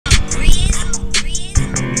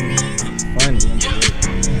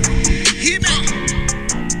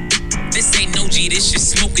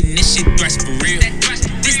smoking, this shit thrust for real.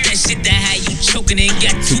 This that shit that had you choking and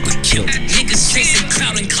got Tuka killed. Niggas chasing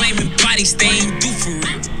clout and claiming bodies they ain't do for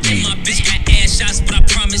real. And my bitch got ass shots, but I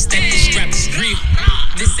promise that this strap is real.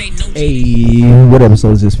 This ain't no. Hey, what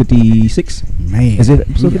episode is this? 56? Man, is it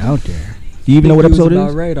episode out there? Do you even know what episode it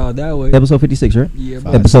is? Right on that way. Episode 56, right? Yeah,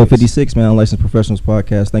 episode 56, man. Unlicensed Professionals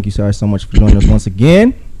Podcast. Thank you, sorry, so much for joining us once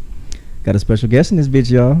again. Got a special guest in this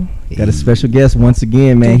bitch, y'all. Got a special guest once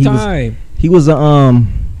again, man. He's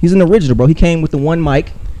an original, bro. He came with the one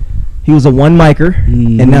mic. He was a one micer,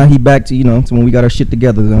 and now he back to to when we got our shit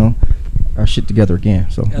together, our shit together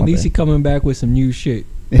again. So at least he coming back with some new shit.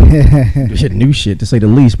 New shit to say the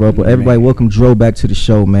least, bro. But everybody, welcome Dro back to the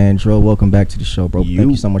show, man. Dro, welcome back to the show, bro.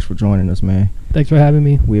 Thank you so much for joining us, man. Thanks for having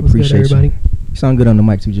me. We appreciate you. You sound good on the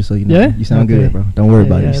mic too, just so you know. Yeah? You sound good, bro. Don't worry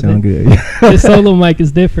about it. You sound good. The solo mic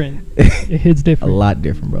is different. It hits different. A lot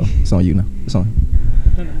different, bro. It's on you now. It's on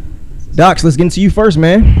you. Docs, let's get into you first,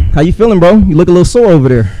 man. How you feeling, bro? You look a little sore over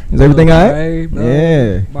there. Is everything all right? Bro.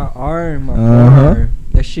 Yeah. My arm.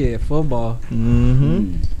 That shit, football.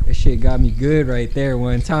 That shit got me good right there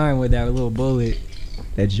one time with that little bullet.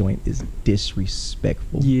 That joint is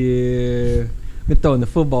disrespectful. Yeah. Been throwing the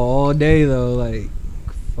football all day, though. Like,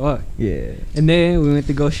 fuck. Yeah. And then we went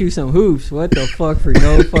to go shoot some hoops. What the fuck for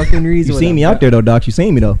no fucking reason. You seen me out there, though, Doc. You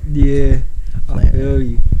seen me, though. Yeah. I feel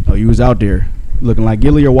you. Oh, you was out there looking like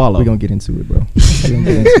Gilly or Wallow. We're going to get into it, bro. We're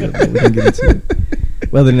going to get into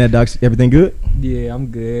it. Well, other than that, Doc, everything good? Yeah, I'm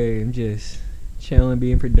good. I'm just chilling,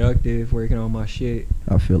 being productive, working on my shit.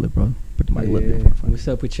 I feel it, bro. Put the mic a little bit. What's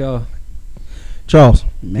up with y'all? Charles,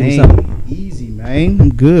 man, easy, man.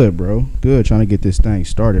 I'm good, bro. Good, trying to get this thing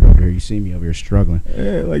started over here. You see me over here struggling.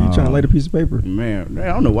 Yeah, like you trying to light a piece of paper. Man, I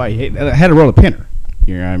don't know why you hate that. I had to roll a pinner.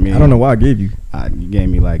 You know what I mean? I don't know why I gave you. You gave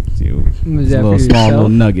me like a little small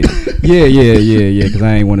nugget. yeah. Because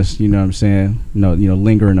I ain't want to, you know what I'm saying?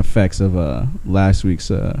 Lingering effects of last week's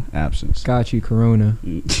absence. Got you, Corona.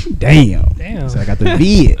 Damn. So I got the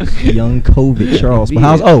vid. Young COVID Charles. But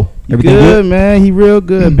how's everything good, man? He real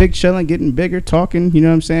good. Big chilling, getting bigger, talking. You know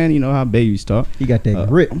what I'm saying? You know how babies talk. He got that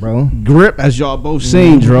grip, bro. Grip, as y'all both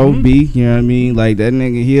seen, Dro B. You know what I mean? Like that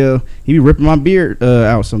nigga, he be ripping my beard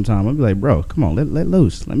out sometime. I'll be like, bro, come on, let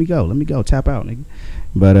loose. Let me go. Tap out, nigga.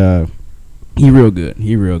 But he real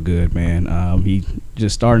good, man. He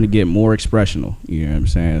just starting to get more expressional. You know what I'm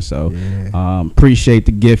saying? So appreciate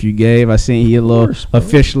the gift you gave. I seen he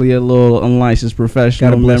officially a little unlicensed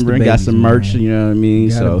professional member and got some merch. Man. You know what I mean?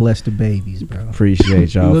 Gotta bless the babies, bro.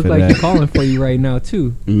 Appreciate y'all. You look for like that. He calling for you right now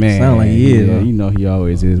too. Man, sound like he is. Yeah, you know he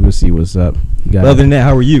always is. We'll see what's up. Other than that,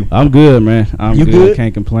 how are you? I'm good, man. I'm good.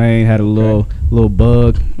 Can't complain. Had a little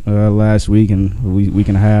bug last week and week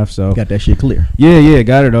and a half. So got that shit clear. Yeah,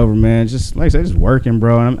 got it over, man. Just like I said, just working,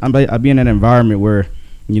 bro. And I be in that environment where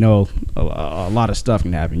a lot of stuff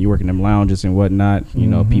can happen. You work in them lounges and whatnot. You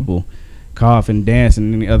know, people cough and dance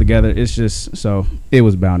and other together. It's just so it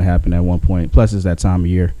was bound to happen at one point. Plus, it's that time of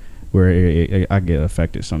year where I get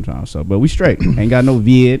affected sometimes. So, but we straight. Ain't got no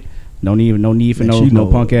vid. No need for no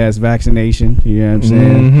punk ass vaccination. You know what I'm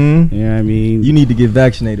saying? You know what I mean? You need to get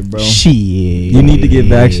vaccinated, bro. Shit. You need to get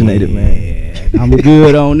vaccinated, man. I'm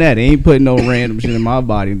good on that. Ain't putting no random shit in my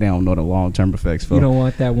body. They don't know the long term effects for. You don't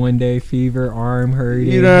want that one day fever, arm hurting.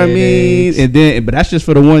 You know what I mean? And then, but that's just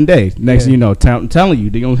for the one day. Next thing you know, I'm telling you,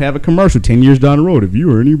 they're gonna have a commercial 10 years down the road. If you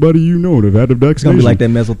or anybody you know that had a vaccination, it's gonna be like that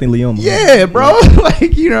mesothelioma. Yeah, bro.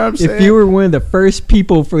 Like, you know what I'm saying? If you were one of the first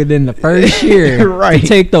people within the first year to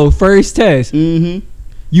take those first tests,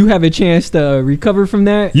 you have a chance to recover from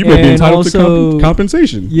that. You may be entitled to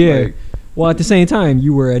compensation. Yeah. Like, well, at the same time,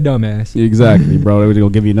 you were a dumbass. Exactly, bro. They were gonna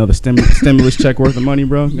give you another stimulus check worth of money,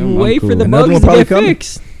 bro. You wait for the bugs to get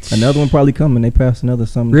fixed. Another one probably coming. They passed another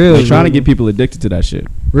something. Really? They're trying to get people addicted to that shit.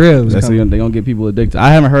 Really? They're gonna get people addicted.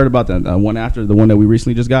 I haven't heard about that one after the one that we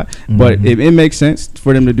recently just got, but it makes sense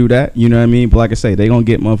for them to do that. You know what I mean? But like I say, they gonna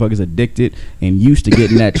get motherfuckers addicted and used to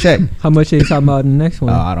getting that check. How much are they talking about in the next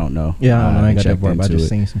one? I don't know. Yeah, I ain't got that far, but I just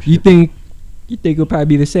seen some shit. You think it'll probably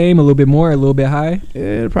be the same, a little bit more, a little bit high?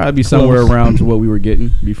 It'll probably be somewhere around to what we were getting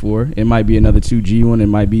before. It might be another 2G one. It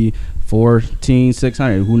might be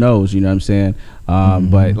 14,600. Who knows? You know what I'm saying?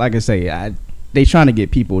 But like I say, they trying to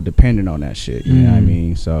get people dependent on that shit. You know what I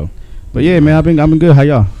mean? So, but yeah, man, I've been good. How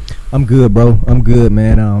y'all? I'm good, bro. I'm good,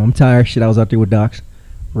 man. I'm tired. Shit, I was out there with Docs,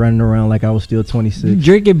 running around like I was still 26.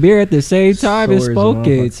 Drinking beer at the same time and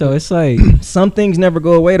smoking. So it's like some things never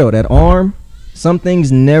go away though. That arm. Some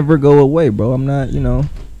things never go away, bro. I'm not,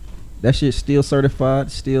 that shit's still certified,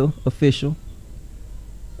 still official.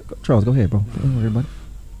 Charles, go ahead, bro. Don't worry about it.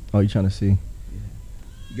 Oh, you trying to see?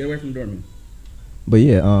 Get away from the door, man. But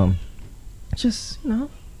yeah, just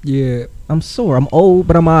Yeah. I'm sore. I'm old,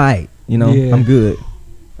 but I'm all right. You know, Yeah. I'm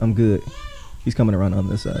good. He's coming around on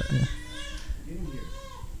this side.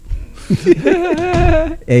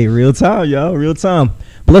 Hey, real time, y'all. Real time.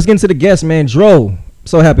 But let's get into the guest, man. Dro,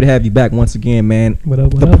 so happy to have you back once again, man. What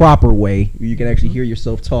up? The proper way. You can actually hear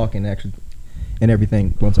yourself talking, actually, and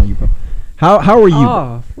everything. Once on you, bro. How are you?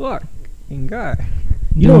 Oh, fuck. God.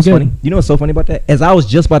 You know what's funny? You know what's so funny about that? As I was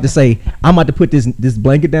just about to say, I'm about to put this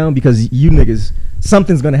blanket down because you niggas,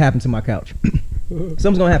 something's gonna happen to my couch.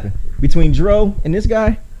 Something's gonna happen between Dro and this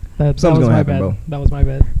guy. Something's gonna happen, bro. That was my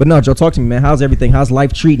bad. But no, Joe, talk to me, man. How's everything? How's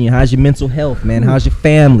life treating you? How's your mental health, man? How's your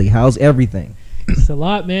family? How's everything? It's a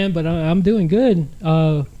lot, man, but I'm doing good.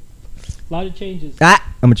 A lot of changes. I'm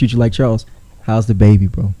gonna treat you like Charles. How's the baby,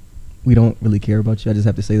 bro? We don't really care about you. I just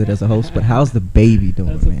have to say that as a host. But how's the baby doing,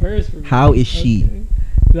 That's a man? first for me. How is she?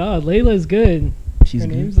 No, Layla's good. She's Her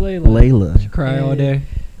good. name's Layla. Layla. Cry all day.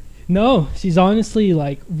 No, she's honestly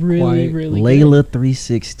like really, Quiet. really Layla good.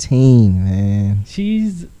 316, man.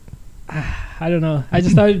 She's, I don't know. I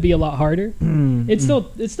just thought it'd be a lot harder. It's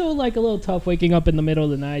still like a little tough waking up in the middle of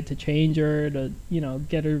the night to change her, to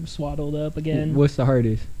get her swaddled up again. What's the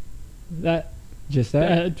hardest? That Just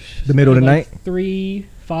that? The middle of the night? 3,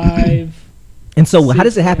 5. And so, how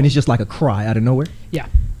does it happen? It's just like a cry out of nowhere. Yeah.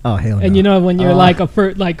 Oh hell no. And when you're like in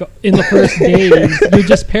the first days, you're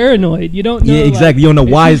just paranoid. You don't know. Yeah, exactly. You don't know if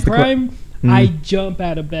why she's is the crying. I jump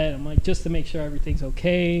out of bed. I'm like, just to make sure everything's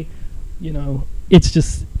okay. It's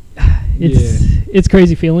just, it's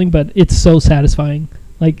crazy feeling, but it's so satisfying.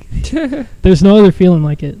 Like, there's no other feeling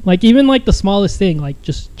like it. Like, even like the smallest thing, like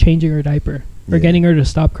just changing her diaper or getting her to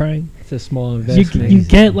stop crying. It's a small investment. You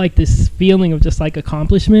get like this feeling of just like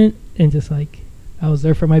accomplishment and just like, I was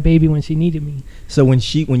there for my baby when she needed me. So when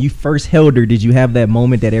you first held her, did you have that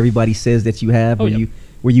moment that everybody says that you have, Oh,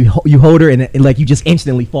 where you hold her and like you just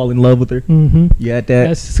instantly fall in love with her? Mm-hmm. You had that?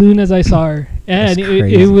 As soon as I saw her, and That's it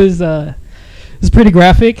crazy. was pretty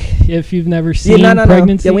graphic. If you've never seen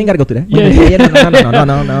pregnancy, Yeah, we ain't gotta go through that. Yeah.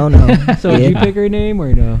 No. So did you pick her name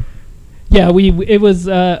or no? Yeah, it was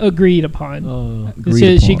agreed upon. Oh.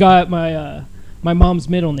 She got my mom's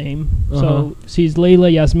middle name, so she's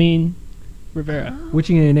Layla Yasmin Rivera. What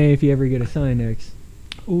you gonna name if you ever get a son next?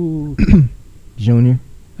 Ooh, Junior.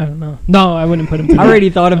 I don't know. No, I wouldn't put him through I already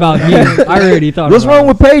thought about me. What's wrong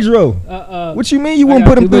with Pedro? that. What you mean you wouldn't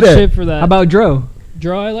put him through that? Shit for that. How about Dro?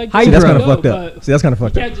 Dro, I like Hydro. See, that's kind Dro, of fucked but up. See, that's kind of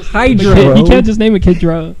fucked you up. can't just Hydro. name a kid- You can't just name a kid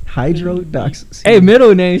Dro. Hydrodox. Hey,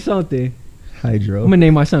 middle name something. Hydro. I'm gonna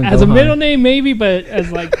name my son As a Gohan. middle name, maybe, but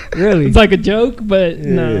as like Really? it's like a joke. But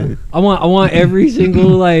no. I want every single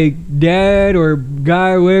like dad or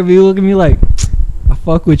guy or whatever you look at me like, I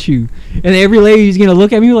fuck with you, and every lady's gonna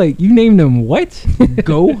look at me like, you named him what?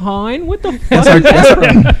 Gohan? What the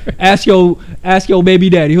fuck? Ask your baby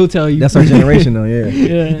daddy, he'll tell you. That's our generation, though. Yeah.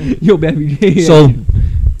 Yeah. Your baby daddy. So,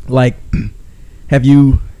 like, have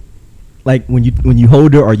you, like, when you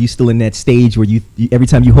hold her, are you still in that stage where you every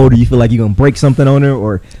time you hold her, you feel like you're gonna break something on her,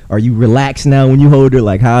 or are you relaxed now when you hold her?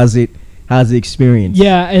 Like, how's the experience?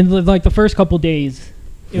 Yeah, and like the first couple days,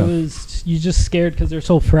 it Yeah. was you just scared because they're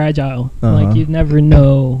so fragile. Uh-huh. Like you never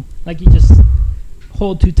know. Like you just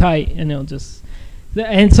hold too tight, and it'll just.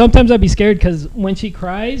 And sometimes I'd be scared because when she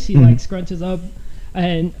cries, she like scrunches up.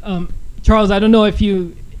 And Charles, I don't know if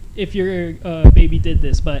your baby did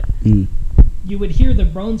this, but you would hear the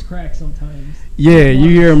bones crack sometimes. Yeah, you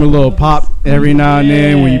hear him a little pop every now and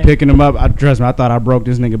then when you Yeah. picking him up. Trust me, I thought I broke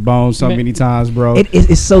this nigga bones so many times, bro.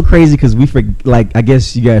 It's so crazy because I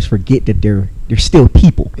guess you guys forget that they're still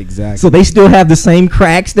people. Exactly. So they still have the same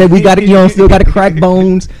cracks that we got. Still got to crack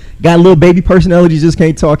bones. Got little baby personalities, just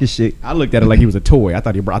can't talk and shit. I looked at it like he was a toy. I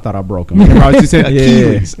thought I broke him. Remember, I was just saying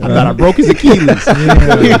Achilles. Yeah. I thought I broke his Achilles.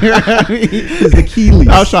 His Achilles.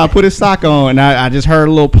 I was trying to put his sock on, and I just heard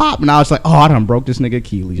a little pop, and I was like, "Oh, I done broke this nigga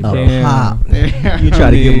Achilles." Bro. Damn. Pop. You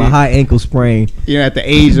try to give him a high ankle sprain. You're at the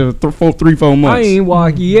age of 3-4 months. I ain't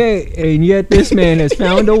walk yet, and yet this man has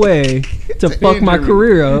found a way to fuck my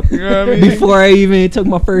career up You know what I mean? before I even took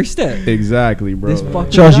my first step. Exactly, bro. This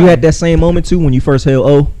fucking Charles, you guy. had that same moment too when you first held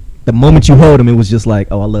O. The moment you held him, it was just like,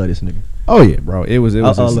 oh, I love this nigga. Oh yeah, bro. It was I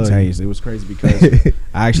love instantaneous. It was crazy because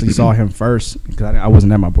I actually saw him first because I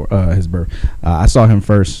wasn't at his birth. I saw him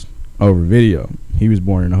first over video. He was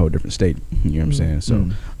born in a whole different state. You know what I'm saying?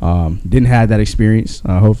 So didn't have that experience.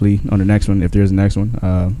 Hopefully on the next one, if there's a next one,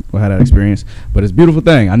 we'll have that experience. But it's a beautiful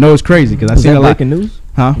thing. I know it's crazy because I Was seen that a lot. breaking news?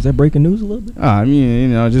 Huh? Was that breaking news a little bit? I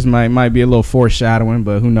mean, just might be a little foreshadowing,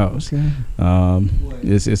 but who knows? Okay.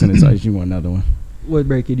 It's an exciting. You want another one? What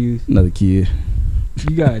break it use? Another kid.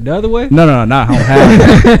 You got another way? No, not I don't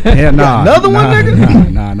have that. Yeah, nah. Another one,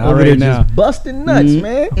 nigga? Nah, not Over right there now. just busting nuts,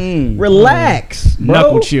 man. Relax, bro.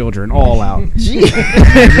 Knuckle children all out.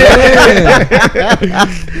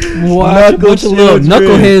 Watch a bunch of little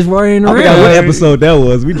knuckleheads running I around. forgot what episode that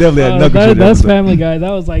was. We definitely had knuckle children. That's episode. Family Guy.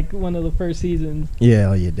 That was like one of the first seasons. Yeah,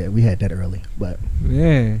 oh yeah, we had that early, but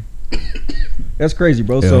Yeah. that's crazy,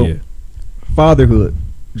 bro. Hell So, yeah. fatherhood,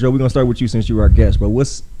 Joe. We're gonna start with you since you were our guest, bro.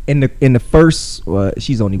 What's in the first?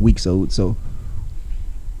 She's only weeks old, so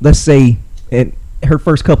let's say in her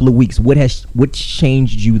first couple of weeks, what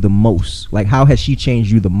changed you the most? Like, how has she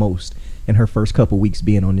changed you the most in her first couple of weeks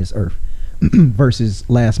being on this earth versus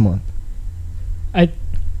last month? When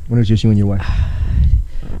it was just you and your wife.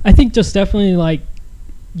 I think just definitely like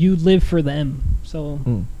you live for them,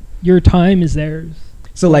 so your time is theirs.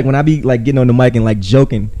 So like when I be like getting on the mic and like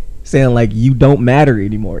joking, saying like you don't matter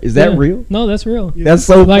anymore, is that real? No, that's real. That's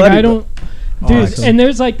so like funny, I don't, dude. Awesome. And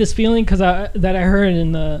there's like this feeling that I heard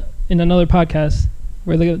in another podcast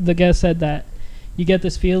where the guest said that you get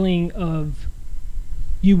this feeling of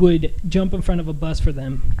you would jump in front of a bus for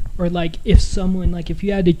them, or like if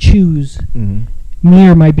you had to choose me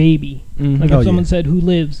or my baby, like if someone said who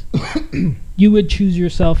lives, you would choose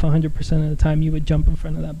yourself 100% of the time. You would jump in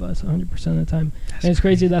front of that bus 100% of the time. And it's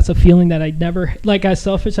crazy. That's a feeling that I never, like, as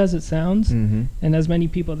selfish as it sounds, and as many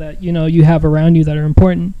people that you have around you that are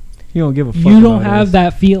important, You don't give a fuck. you don't about have us.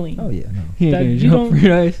 that feeling. Oh yeah, no. He ain't that gonna you jump don't- for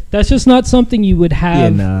your eyes. That's just not something you would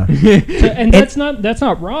have. Yeah, nah. And that's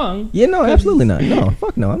not wrong. Yeah, no, absolutely not. No,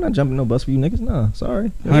 fuck no. I'm not jumping no bus for you niggas. No,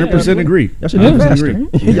 sorry. 100% agree. Y'all should have 100% faster.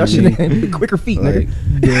 agree. Y'all should have quicker feet, nigga.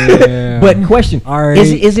 Yeah. But question: All right.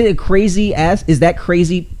 Is it a crazy ass? Is that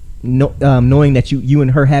crazy? Knowing that you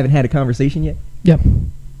and her haven't had a conversation yet. Yep.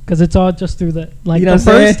 Because it's all just through the You know the what I'm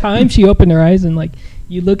saying? first time she opened her eyes and like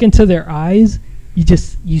you look into their eyes,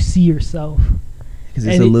 you see yourself, Because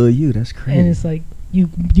it's And a it- little you. That's crazy. and it's like you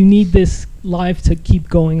need this life to keep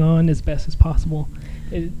going on as best as possible.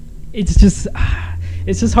 It's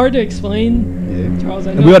just hard to explain. Charles,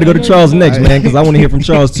 I know, And we got to go to I know Charles you- next, man, because I want to hear from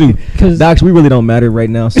Charles too. 'Cause- Docs, we really don't matter right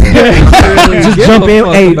now, so just Give jump a in.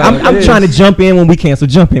 fuck Hey, about I'm this. trying to jump in when we can, so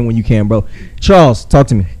jump in when you can, bro. Charles, talk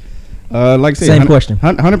to me. Like I said, Same question.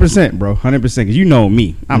 100%, bro. 100%. Because you know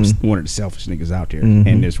me. I'm one of the selfish niggas out there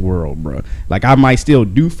in this world, bro. Like, I might still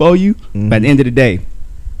do for you, but at the end of the day,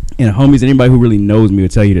 and homies and anybody who really knows me will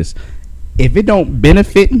tell you this. If it don't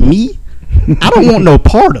benefit me, I don't want no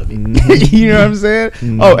part of it. You know what I'm saying?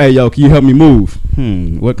 Oh, hey, yo, can you help me move?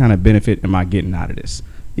 What kind of benefit am I getting out of this?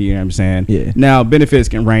 You know what I'm saying? Yeah. Now, benefits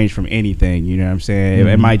can range from anything. You know what I'm saying?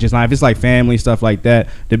 It might just, if it's like family, stuff like that,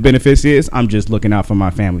 the benefits is I'm just looking out for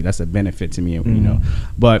my family. That's a benefit to me, you know.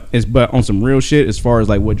 But on some real shit, as far as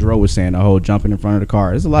like what Dro was saying, the whole jumping in front of the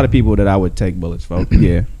car, there's a lot of people that I would take bullets for.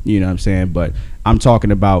 Yeah. You know what I'm saying? But I'm talking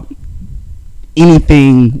about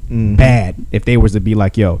anything bad. If they was to be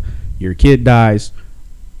like, yo, your kid dies,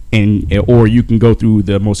 or you can go through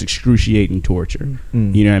the most excruciating torture.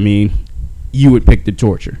 You know what I mean? You would pick the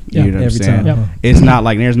torture. Yeah, you know what I'm every saying? time. Yep. It's not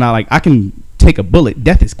like I can take a bullet.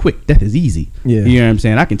 Death is quick. Death is easy. Yeah. You know what I'm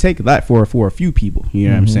saying? I can take that for a few people. You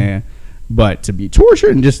know what I'm saying? But to be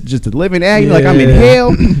tortured and just to live in agony like I'm in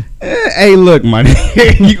hell. Hey, look, man.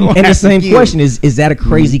 And the same question is that a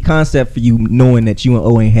crazy concept for you, knowing that you and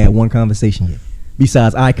O ain't had one conversation yet,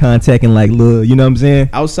 besides eye contact and like, look, you know what I'm saying?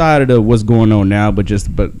 Outside of the what's going on now, but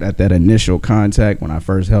at that initial contact when I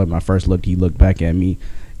first held him, I first looked, he looked back at me.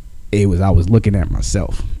 I was looking at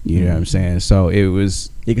myself. You know what I'm saying? So it was.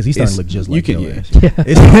 Yeah, because he's starting to look just like you your can, ass. Yeah.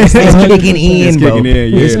 It's kicking in, It's bro. kicking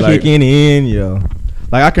in, yeah, It's like- kicking in, yo.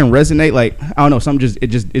 Like, I can resonate, like, I don't know, something it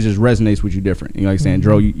just resonates with you different. You know, like saying,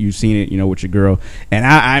 Dro, you've seen it, you know, with your girl, and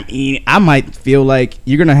I mean, I might feel like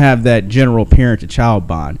you're gonna have that general parent to child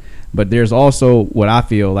bond, but there's also what I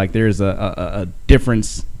feel like there's a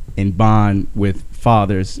difference in bond with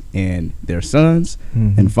fathers and their sons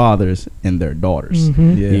and fathers and their daughters. Yeah.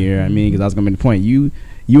 You know what I mean? Because I was gonna make the point, you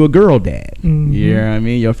a girl dad. You know what I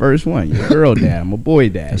mean? Your first one, you're a girl dad. I'm a boy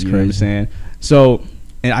dad. That's you know what I'm crazy. saying? So.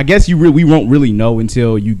 And I guess we won't really know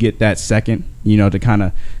until you get that second, you know, to kind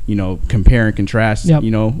of, you know, compare and contrast, Yep.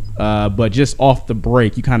 you know. But just off the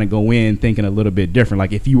break, you kind of go in thinking a little bit different.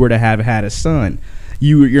 Like if you were to have had a son,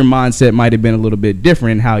 your mindset might have been a little bit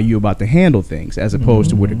different in how you about to handle things, as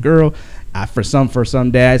opposed to with a girl. For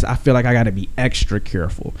some dads, I feel like I got to be extra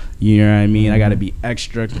careful. You know what I mean? I got to be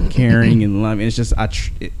extra caring and loving. It's just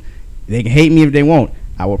they can hate me if they won't.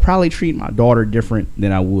 I would probably treat my daughter different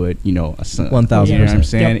than I would, you know, a son. 1000%. You know what I'm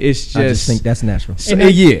saying? Yep. It's just, I just think that's natural. so, And I-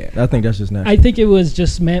 yeah. I think that's just natural. I think it was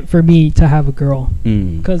just meant for me to have a girl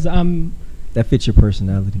because I'm. That fits your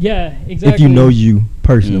personality. Yeah, exactly. If you know you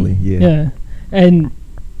personally, yeah. Yeah, And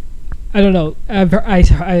I don't know.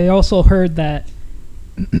 I also heard that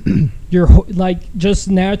like just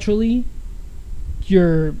naturally,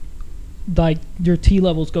 your T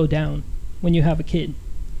levels go down when you have a kid.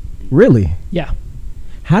 Really? Yeah.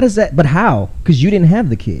 How does that? But how? Because you didn't have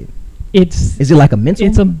the kid. Is it like a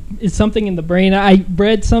mental? It's something in the brain. I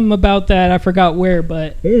read something about that. I forgot where,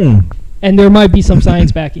 but and there might be some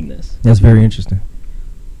science backing this. That's very interesting.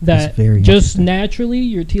 That just naturally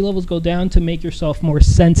your T levels go down to make yourself more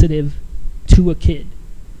sensitive to a kid.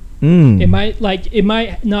 It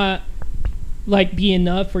might not like be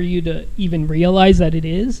enough for you to even realize that it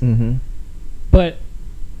is, but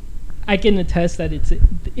I can attest that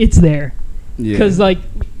it's there. Because like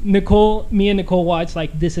me and Nicole watch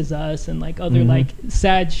like This Is Us and like other like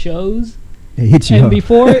sad shows. It hits you. And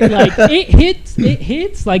before like it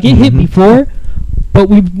hits like it hit before, but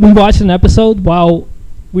we watched an episode while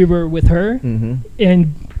we were with her,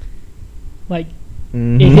 and like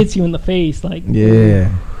it hits you in the face, like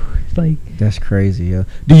like that's crazy. Yeah.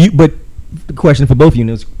 But the question for both of you,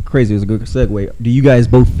 and it's crazy, it's a good segue. Do you guys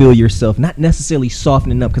both feel yourself not necessarily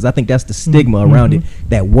softening up, because I think that's the stigma around it.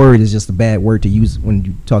 That word is just a bad word to use when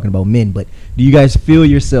you're talking about men. But do you guys feel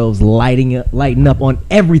yourselves lighting up on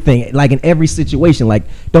everything, like in every situation? Like,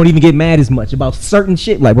 don't even get mad as much about certain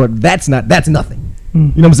shit. Like, bro, that's nothing. You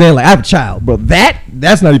know what I'm saying? Like, I have a child, bro.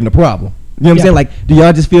 That's not even a problem. You know what I'm saying? Like, do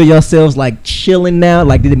y'all just feel yourselves like chilling now?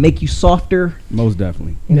 Like, did it make you softer? Most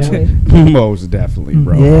definitely. Yeah. Most definitely,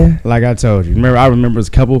 bro. Yeah. Like I told you. I remember as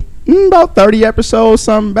a couple, about 30 episodes,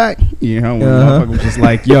 something back. You know, when motherfucker was just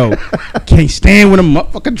like, yo, can't stand when a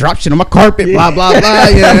motherfucker drop shit on my carpet, blah, blah, blah.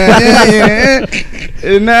 Yeah.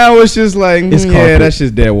 And now it's just like, that's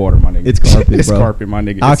just dead water, my nigga. It's carpet, It's bro. carpet, my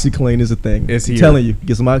nigga. OxyClean is a thing. It's here. I'm telling you,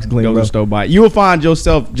 get some OxyClean, Go to bro. the store, buy it. You will find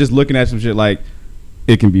yourself just looking at some shit like,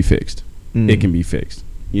 it can be fixed. It can be fixed.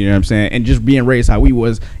 You know what I'm saying? And just being raised how we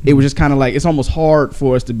was, it was just kind of like, it's almost hard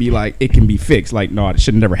for us to be like, it can be fixed. Like, no, it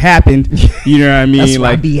should have never happened. You know what I mean? That's like,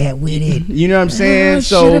 where I be at with it. You know what I'm saying?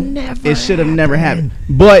 So it should have never happened.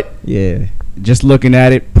 But yeah, just looking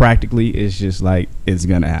at it practically, it's just like, it's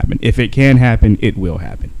gonna happen. If it can happen, it will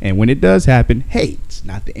happen. And when it does happen, hey, it's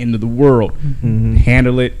not the end of the world.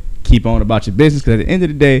 Handle it. Keep on about your business, because at the end of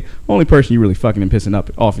the day, only person you really fucking and pissing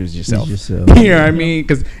off is yourself. You know what I mean?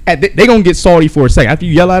 Because they gonna get salty for a second. After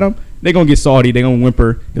you yell at them, they gonna get salty. They gonna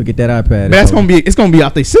whimper. You'll get that iPad. But it's gonna be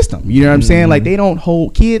out their system. You know what I'm saying? Like,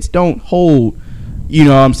 kids don't hold, you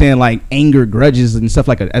know what I'm saying, like anger, grudges and stuff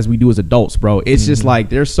like that as we do as adults, bro. It's just like,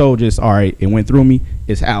 they're so just, all right, it went through me,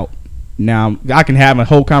 it's out. Now I can have a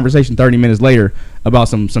whole conversation 30 minutes later about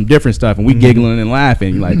some different stuff, and we giggling and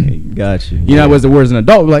laughing. You're like, hey, got you. You know, was the words an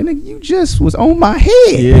adult, like, nigga, you just was on my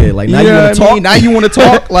head. Yeah, like, now you want to talk. Now you want to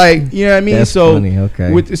talk, like, you know what I mean? That's so funny.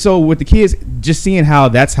 Okay. With the kids, just seeing how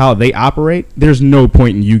that's how they operate, there's no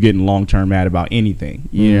point in you getting long term mad about anything.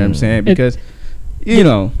 You know what I'm saying? Because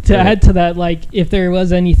to add to that, like, if there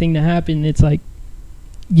was anything to happen, it's like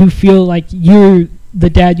you feel like you're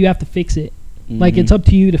the dad, you have to fix it. Like, it's up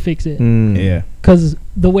to you to fix it. Yeah. Because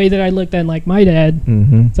the way that I looked at, like, my dad,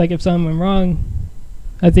 it's like, if something went wrong,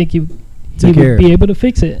 I think he would be able to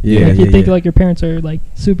fix it. Yeah, like, you think like your parents are like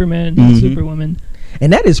Superman, Superwoman.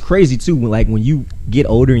 And that is crazy too. When you get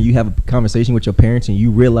older and you have a conversation with your parents and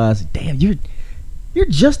you realize, damn, you're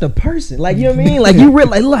just a person. Like, you know what I mean? Like, you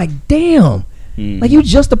realize, like, damn, like, you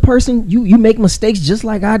just a person. You make mistakes just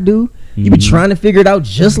like I do. You be trying to figure it out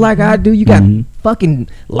just like I do. You got fucking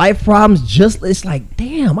life problems. It's like,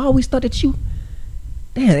 damn, I always thought that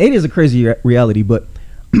damn, it is a crazy reality. But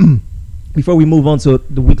before we move on to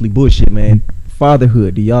the weekly bullshit, man,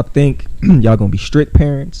 fatherhood, do y'all think y'all gonna be strict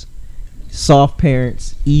parents, soft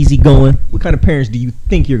parents, easygoing? What kind of parents do you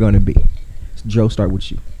think you're gonna be? Joe, start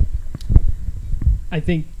with you. I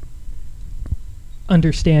think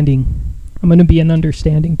understanding. I'm gonna be an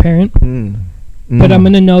understanding parent. But I'm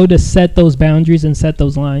going to know to set those boundaries and set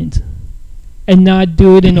those lines. And not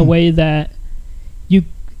do it in a way that you...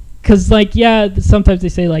 Because, like, yeah, sometimes they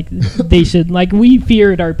say, like, they should... Like, we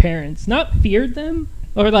feared our parents. Not feared them.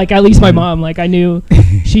 Or, like, at least my mom. Like, I knew...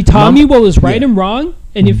 She taught me what was right and wrong.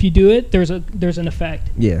 And if you do it, there's an effect.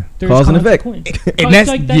 Yeah. There's cause and effect. And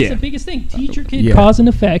that's the biggest thing. Teach your kid cause and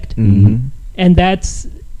effect. And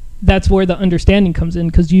that's where the understanding comes in,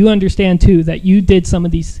 because you understand too that you did some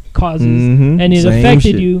of these causes and it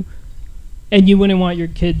affected you, and you wouldn't want your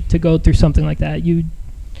kid to go through something like that.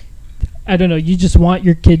 I don't know, you just want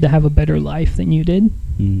your kid to have a better life than you did,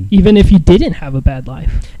 even if you didn't have a bad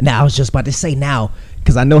life. Now I was just about to say, now,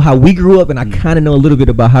 because I know how we grew up and I kind of know a little bit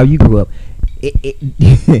about how you grew up.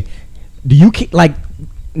 Do you like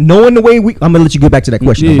knowing the way I'm gonna let you get back to that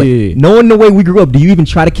question. Knowing the way we grew up, do you even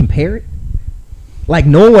try to compare it? like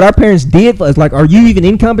knowing what our parents did for us, like, are you even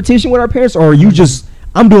in competition with our parents, or are you just,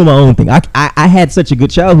 I'm doing my own thing? I had such a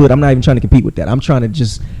good childhood. I'm not even trying to compete with that. I'm trying to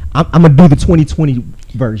just, I'm gonna do the 2020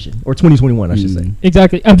 version, or 2021, I should say.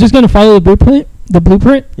 Exactly. I'm just gonna follow the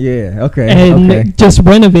blueprint. Yeah. Okay. And just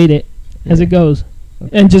renovate it as it goes,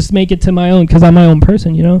 and just make it to my own, because I'm my own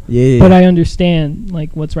person, you know. Yeah. But I understand like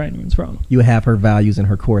what's right and what's wrong. You have her values and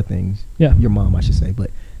her core things. Yeah. Your mom, I should say,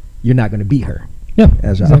 but you're not gonna beat her. Yeah.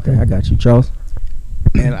 Exactly. Okay, I got you, Charles.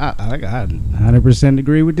 And I 100%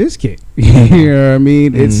 agree with this kid. You know what I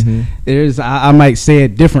mean? It's I might say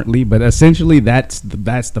it differently, but essentially that's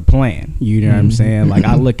the plan. You know what I'm saying? Like,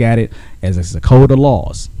 I look at it as it's a code of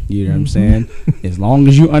laws. You know what I'm saying? As long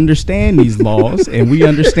as you understand these laws and we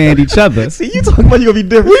understand each other. See, you talking about you gonna be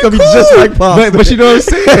different. You gonna be just like Pops. But you know what I'm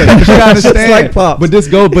saying? But you gotta understand. Just like Pops. But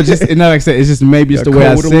just like I said, it's just maybe it's the way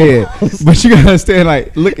I say it. But you gotta understand,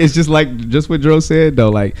 like, look, it's just what Joe said though.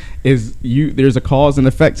 Like, there's a cause and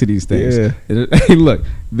effect to these things. Yeah. Hey, look,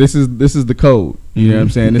 this is the code. You know what I'm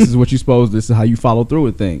saying? This is what you're supposed. This is how you follow through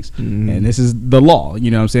with things, and this is the law.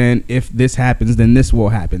 You know what I'm saying? If this happens, then this will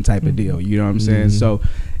happen, type of deal. You know what I'm saying? So,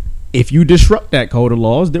 if you disrupt that code of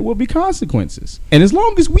laws, there will be consequences. And as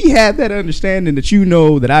long as we have that understanding that you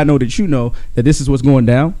know, that I know, that you know, that this is what's going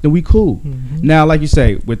down, then we cool. Now, like you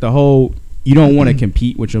say, with the whole, you don't want to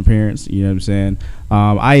compete with your parents. You know what I'm saying?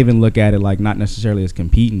 I even look at it like not necessarily as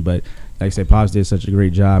competing, but like I said, Pops did such a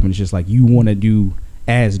great job, and it's just like you want to do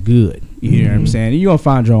as good. You know what I'm saying? And you're going to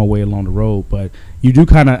find your own way along the road, but you do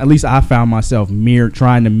kind of, at least I found myself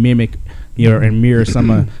trying to mimic and mirror some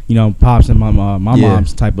of Pops and my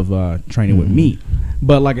mom's type of training with me.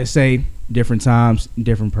 But like I say, different times,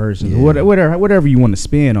 different persons, whatever you want to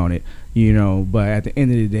spin on it, you know. But at the end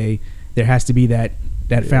of the day, there has to be that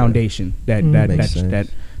foundation,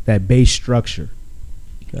 that base structure.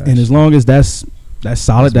 Gosh. And as long as that's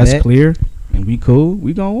solid, that's clear, and we cool,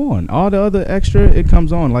 we go on. All the other extra, it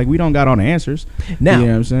comes on. Like, we don't got all the answers. Now, you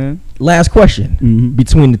know what I'm saying? Last question.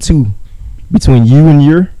 Between the two, between you and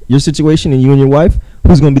your situation and you and your wife,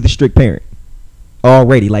 who's gonna be the strict parent?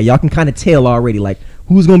 Already, like, y'all can kind of tell already, like,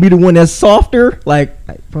 who's gonna be the one that's softer? Like,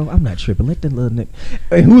 bro, I'm not tripping. Let that little nigga.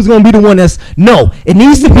 And who's gonna be the one that's no? It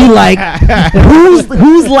needs to be like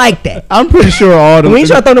who's like that? I'm pretty sure all the. We ain't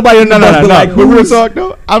trying to throw nobody under the bus, but like, who real talk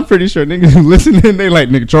though? I'm pretty sure niggas who listening, they like,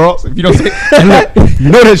 nigga, Charles. If you don't say, you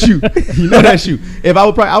know that's you. You know that's you. If I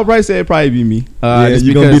would probably say it'd probably be me. Just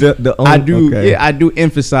you gonna be the I do. Okay. Yeah, I do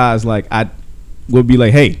emphasize, like, I would be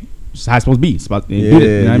like, hey, it's how it's supposed to be. It's about to do it. You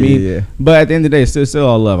know what I mean? Yeah. But at the end of the day, it's still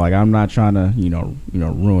all love. Like, I'm not trying to,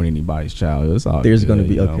 ruin anybody's childhood. It's all there's good, gonna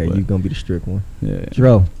be you're gonna be the strict one. Yeah.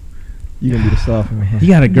 Dro, you gonna be the soft one. You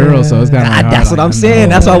got a girl, so it's kind of. That's what I'm saying.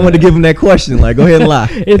 That's why I wanted to give him that question. Like, go ahead and lie.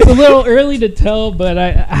 It's a little early to tell, but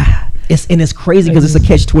it's crazy because it's a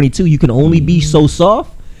catch-22. You can only be so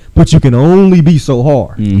soft, but you can only be so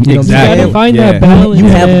hard. You know exactly. You gotta find that balance.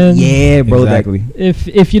 Bro. Exactly.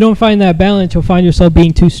 If you don't find that balance, you'll find yourself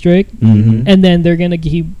being too strict, and then they're gonna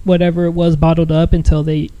keep whatever it was bottled up until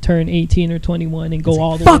they turn 18 or 21 and go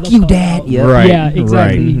all the way. Fuck you, Dad. Yeah, right. Yeah,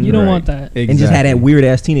 exactly. Right. You don't want that. Exactly. And just had that weird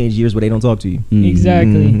ass teenage years where they don't talk to you.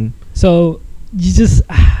 Exactly. So you just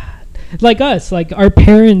like us, like our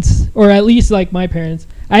parents, or at least like my parents.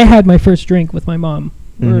 I had my first drink with my mom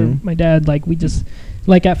or my dad. Like, we just.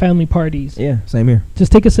 Like at family parties. Yeah, same here.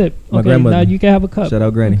 Just take a sip. My grandmother. Now you can have a cup. Shout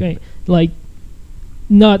out Granny. Okay. Like,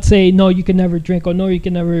 not say, no, you can never drink, or no, you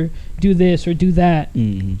can never do this or do that.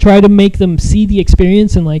 Try to make them see the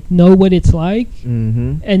experience and, like, know what it's like.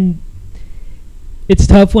 And it's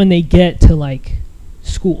tough when they get to, like,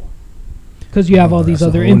 school. Because you have all these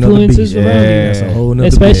other influences around you. That's a whole nother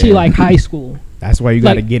especially, like, high school. That's why you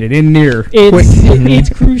got to get it in there. It's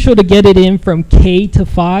crucial to get it in from K to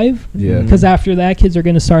 5. Yeah. Because after that, kids are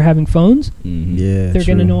going to start having phones. Yeah. They're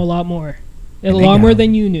going to know a lot more. A lot more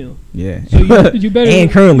than you knew. Yeah. So you better. And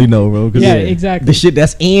currently know, bro. Yeah, exactly. The shit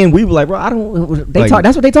that's in, we were like, bro, I don't. They like, talk.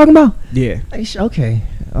 That's what they talking about. Yeah. Okay.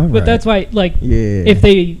 All right. But that's why, like, if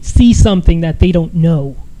they see something that they don't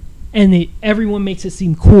know, and everyone makes it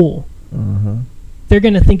seem cool, they're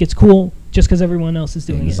going to think it's cool. Just because everyone else is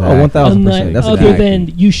doing it. Oh, 1,000%. That's other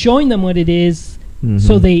than you showing them what it is,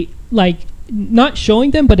 so they, like, not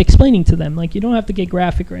showing them, but explaining to them. Like, you don't have to get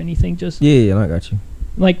graphic or anything. Just I got you.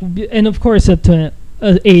 Like, and of course, up to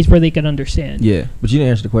an age where they can understand. Yeah, but you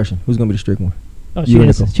didn't answer the question. Who's gonna be the strict one? Oh, she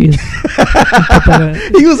is. He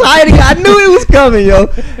was hiding. I knew it was coming, yo.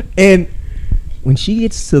 And when she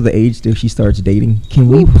gets to the age that she starts dating, can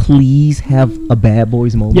we please have a bad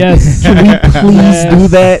boys moment? Yes. Can we please do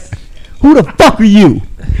that? Who the fuck are you?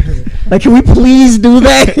 Like, can we please do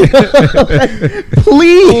that?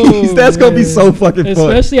 Please. That's going to be so fucking fun.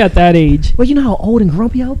 Especially at that age. Well, you know how old and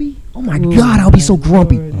grumpy I'll be? Oh, my God, I'll be so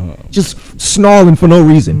grumpy. Just snarling for no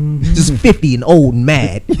reason. Just 50 and old and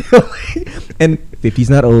mad. And 50's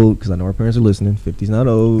not old, because I know our parents are listening. 50's not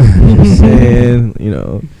old. Just saying, you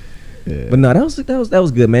know. Yeah. But no, that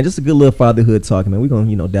was good, man. Just a good little fatherhood talk, man. We're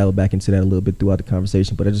gonna dabble back into that a little bit throughout the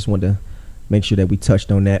conversation. But I just wanted to make sure that we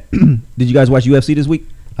touched on that. Did you guys watch UFC this week?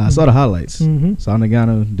 I saw the highlights. Saw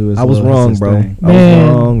Nagano do his. I was wrong, bro. Thing. I was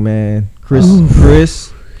wrong, man.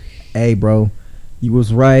 Chris, hey, bro, you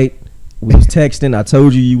was right. We was texting. I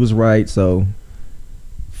told you was right. So,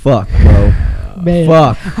 fuck, bro. Man,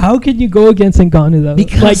 fuck. How can you go against Ngannou though?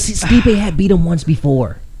 Because Stipe had beat him once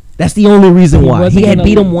before. That's the only reason why. He had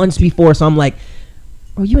beat him once before, so I'm like,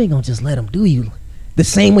 bro, you ain't gonna just let him do you the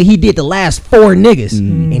same way he did the last 4 niggas.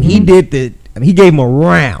 And he did he gave him a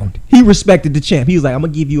round. He respected the champ. He was like, I'm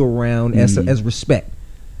gonna give you a round as respect.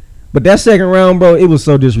 But that second round, bro, it was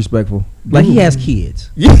so disrespectful. Like, he has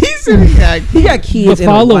kids. He got kids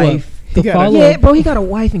and a wife. Yeah, bro, he got a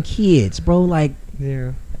wife and kids, bro. Like,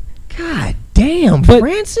 yeah. God damn,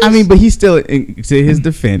 Francis. I mean, but he's still, to his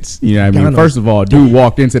defense, you know what I mean? First of all, dude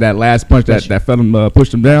walked into that last punch that felt him,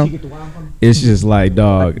 pushed him down. It's just like,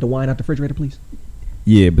 dog. The wine out the refrigerator, please.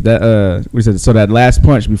 Yeah, but that, so that last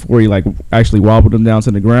punch before he, like, actually wobbled him down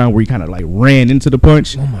to the ground where he kind of, like, ran into the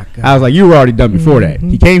punch. Oh, my God. I was like, you were already done before that.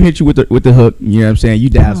 He came hit you with the hook, you know what I'm saying? You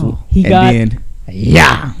dazzled. He got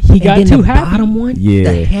too happy. Bottom one?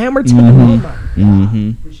 Yeah. The hammer to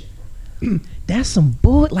the That's some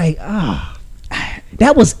bull. Like,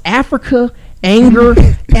 that was Africa, anger,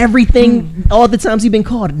 everything. All the times he been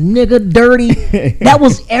called nigga, dirty. That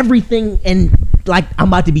was everything. And like, I'm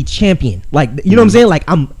about to be champion. Like, you know what I'm saying? Like,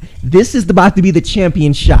 this is about to be the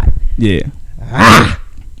champion shot. Yeah.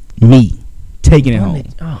 Me taking it home.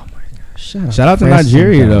 Oh my God! Shout out to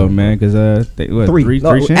Nigeria though, man, because three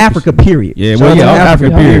Africa period. Yeah, well, yeah,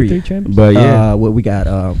 Africa period. But yeah, what we got?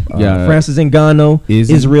 Francis Ngannou,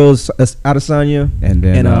 Israel's Adesanya, and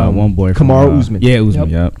then one boy, Kamaru Usman. Yeah, Usman.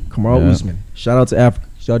 Yep. Kamaru Usman. Shout out to Africa.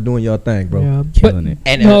 Y'all doing y'all thing, bro. Yeah. Killing it.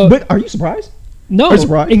 And but are you surprised? No,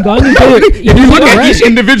 Ngannou if you look at each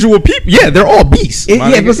individual people, yeah, they're all beasts.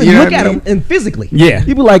 But look at them and physically. Yeah,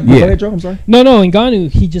 people like, go ahead, Joe, I'm sorry. No,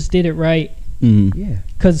 Ngannou, he just did it right. Yeah,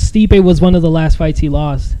 because Stipe was one of the last fights he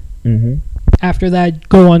lost. After that,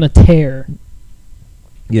 go on a tear.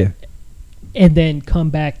 Yeah, and then come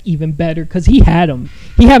back even better because he had him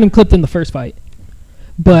clipped in the first fight,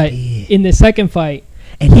 but in the second fight,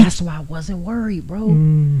 and that's why I wasn't worried, bro.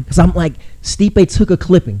 Because I'm like, Stipe took a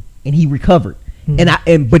clipping and he recovered,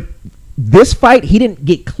 but this fight he didn't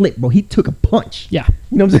get clipped, bro. He took a punch. Yeah,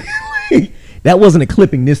 you know what I'm saying? That wasn't a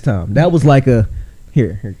clipping this time. That was like a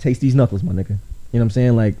here, taste these knuckles, my nigga. You know what I'm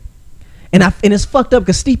saying? Like, and it's fucked up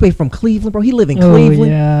because Stipe from Cleveland, bro. He live in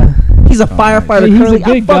Cleveland. Yeah, he's a firefighter. He's currently. a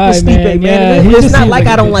good I fuck guy, with Stipe, man. Yeah, it's not like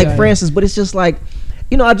I don't like guy. Francis, but it's just like,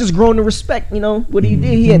 you know, I just grown to respect, you know, what he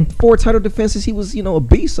did. He had 4 title defenses. He was, you know, a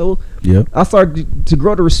beast. So I started to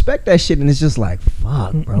grow to respect that shit, and it's just like,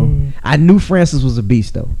 fuck, bro. I knew Francis was a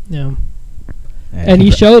beast, though. Yeah. And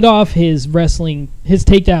he showed off his wrestling, his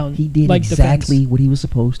takedown. He did like exactly what he was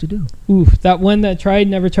supposed to do. Oof, that one that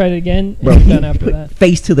never tried it again. Bro, and done after that.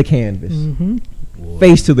 Face to the canvas.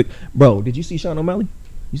 Face to the... Bro, did you see Sean O'Malley?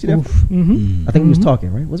 You see that? I think we was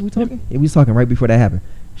talking, right? Wasn't we talking? Yeah, we was talking right before that happened.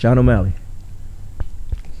 Sean O'Malley.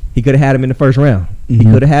 He could have had him in the first round. He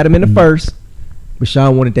could have had him in the first, but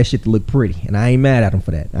Sean wanted that shit to look pretty, and I ain't mad at him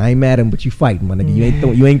for that. I ain't mad at him, but you fighting, my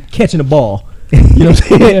nigga. You ain't catching the ball. You know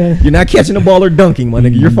what I'm saying? You're not catching the ball or dunking, my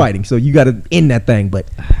nigga. You're fighting, so you got to end that thing. But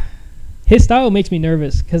his style makes me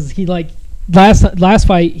nervous because he like last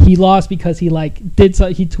fight he lost because he like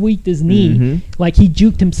he tweaked his knee, like he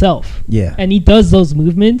juked himself. Yeah, and he does those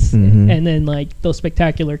movements and then like those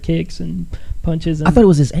spectacular kicks and punches. And I thought it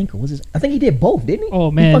was his ankle. I think he did both, didn't he?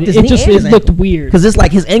 Oh man, it looked weird because it's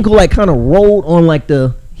like his ankle like kind of rolled on like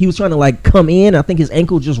he was trying to like come in. I think his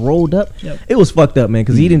ankle just rolled up. It was fucked up, man,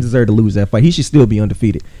 because he didn't deserve to lose that fight. He should still be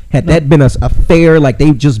undefeated. Had that been a fair, like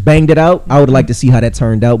they just banged it out, I would like to see how that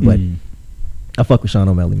turned out. But I fuck with Sean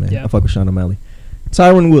O'Malley, man. I fuck with Sean O'Malley.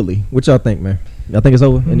 Tyron Woodley, what y'all think, man? Y'all think it's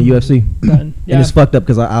over in the UFC? And it's fucked up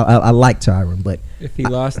because I like Tyron, but if he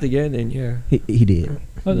lost again, then he did.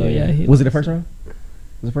 Oh no, yeah. Was it the first round?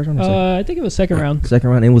 Was it first round? I think it was second round.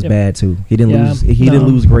 Second round, and it was bad too. He didn't lose. He didn't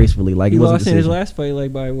lose gracefully. Like he it wasn't lost in his last fight,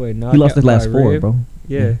 like by what? He lost his last 4, bro.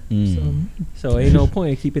 Yeah. So ain't no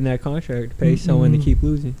point in keeping that contract to pay someone to keep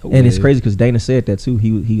losing. And it's crazy because Dana said that too.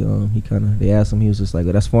 He kind of, they asked him. He was just like,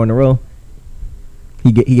 "Oh, that's 4 in a row."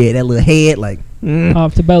 He gave that little head like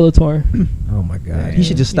off to Bellator. Oh my God, he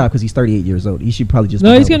should just stop because he's 38 years old. He should probably just.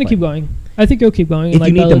 No, he's gonna keep going. I think he'll keep going. If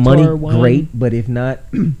like you need the money, Bellator great. But if not,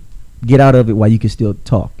 get out of it while you can still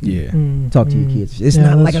talk. Yeah. Talk to your kids. It's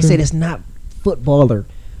not like I said. It's not football or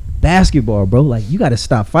basketball, bro. Like you got to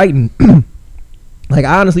stop fighting. Like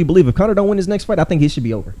I honestly believe if Conor don't win his next fight, I think it should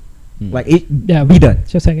be over. Like it be done.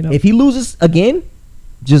 Just hang it up. If he loses again,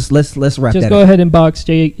 just let's wrap that. Just go up. ahead and box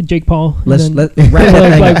Jake Paul. Let's wrap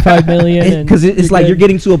that like up. 5 million. Because it's like you're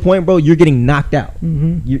getting to a point, bro. You're getting knocked out.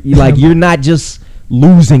 Mm-hmm. You're not just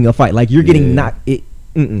losing a fight. Like you're getting knocked.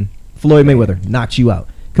 Floyd Mayweather knocked you out.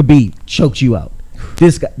 Khabib choked you out.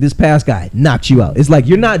 This past guy knocked you out. It's like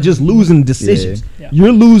you're not just losing decisions. Yeah.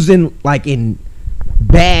 You're losing like in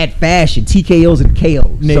bad fashion, TKOs and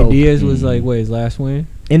KOs. Nate Diaz was like, what, his last win?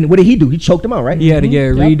 And what did he do? He choked him out, right? He had to get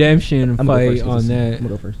a redemption I'm fight on that. I'm gonna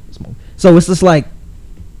go first. So it's just like,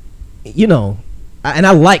 you know, and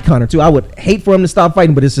I like Conor too. I would hate for him to stop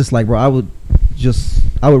fighting, but it's just like, bro, I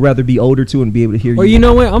would rather be older too and be able to hear you. Well, you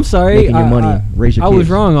know what? I'm sorry. Making your money, raise your I kids. was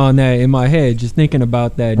wrong on that in my head. Just thinking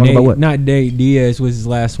about that. Wrong about what? Not Nate Diaz was his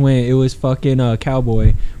last win. It was fucking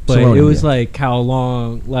Cowboy. But Cerrone, it was like how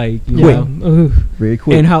long, like, you Quick. know. Very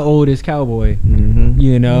quick. And how old is Cowboy? Mm-hmm.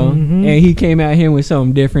 You know? Mm-hmm. And he came out here with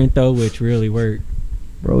something different, though, which really worked.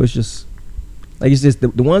 Bro, it's just like it's just the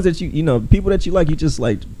ones that you know, people that you like, you just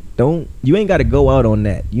like you ain't got to go out on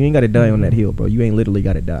that. You ain't got to die on that hill, bro. You ain't literally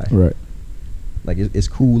got to die. Right. Like it's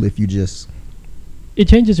cool if you just. It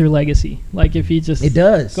changes your legacy. Like if you just It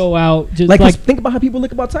does go out, just like think about how people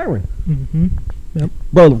look about Tyron. Mm-hmm. Yep.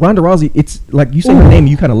 Bro, Ronda Rousey, it's like you say her name and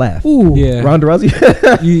you kind of laugh. Ooh. Yeah. Ronda Rousey.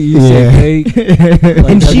 You say fake.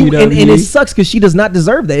 And she and WWE. it sucks because she does not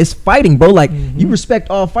deserve that. It's fighting, bro. Like you respect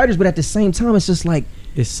all fighters, but at the same time, it's just like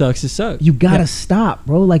It sucks. you gotta stop,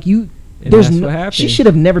 bro. Like you. And There's that's no, what happened. she should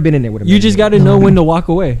have never been in there with him. You just got to know when to walk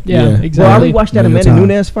away. Yeah, exactly. Bro, I rewatched that Yeah, Amanda time.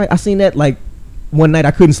 Nunes fight. I seen that like one night.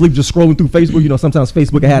 I couldn't sleep just scrolling through Facebook. You know, sometimes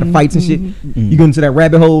Facebook had fights and shit. You go into that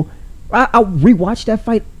rabbit hole. I rewatched that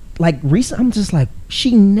fight like recent. I'm just like,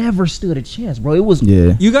 she never stood a chance, bro. It was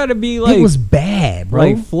You got to be like, it was bad, bro.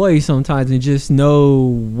 like Floyd sometimes and just know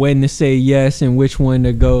when to say yes and which one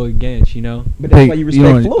to go against, you know? But that's Hey, why you you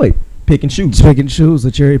respect know, Floyd. Pick and choose. Pick and choose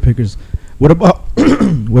the cherry pickers. What about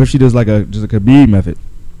what if she does like just a Khabib method,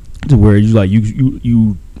 to where you like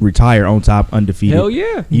you retire on top undefeated? Hell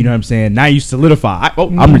yeah. You know what I'm saying? Now you solidify.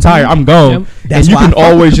 I'm retired. I'm gone. Yep. That's And you why I can fuck with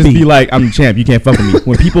always just Khabib. be like, I'm the champ. You can't fuck with me.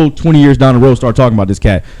 When people 20 years down the road start talking about this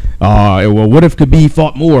cat, well, what if Khabib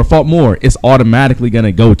fought more? It's automatically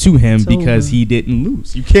gonna go to him It's because over. he didn't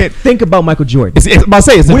lose. You can't. Think about Michael Jordan. It's about to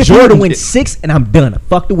say it's What a if he were to Jordan win 6 and I'm done?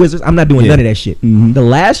 Fuck the Wizards. I'm not doing Yeah. none of that shit. Mhm. The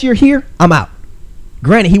last year here, I'm out.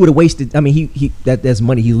 Granted, he would have wasted. I mean, that's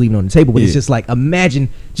money he's leaving on the table. But it's Yeah. just like, imagine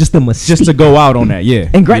just the mystique. just to go out on that. Yeah.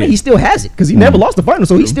 And granted, Yeah. he still has it because he never lost the final,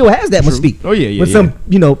 so he still has that True. mystique. Oh, yeah, But some,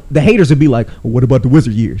 the haters would be like, well, "What about the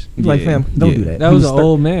Wizard years?" He's like, Yeah. "Fam, don't Yeah. do that." That He was an thir-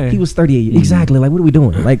 old man. He was 38. Exactly. Like, what are we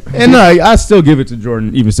doing? Like, And I still give it to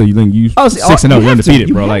Jordan, even so you think you Oh, see, 6-0, you you're have to. undefeated,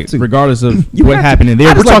 You bro. have Like to. regardless of you what have to. happened in there,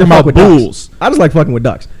 I we're just like talking to fuck about with Ducks. Bulls. I just like fucking with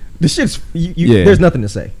Ducks. The shit's Yeah. there's nothing to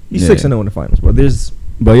say. He's Yeah. 6-0 in the finals, bro. There's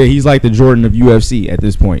But yeah, he's like the Jordan of UFC at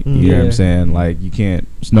this point. You know what I'm Yeah. saying? Like you can't.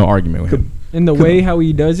 There's no argument with him. And the Come way on. how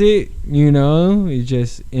he does it, you know, is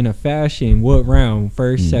just in a fashion. What round?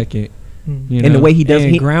 First, second. You And the know? way he does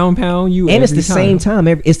and it, ground pound you. and it's every the same time.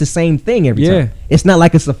 It's the same thing every Yeah. time. It's not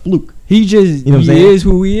like it's a fluke. He just You know what I'm he saying? is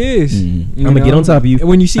who he is. Mhm. you I'm gonna get know? on top of you. And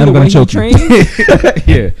when you see I'm the gonna way he choke you. trains,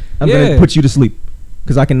 Yeah. I'm Yeah. gonna put you to sleep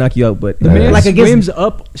because I can knock you out. But the man like swims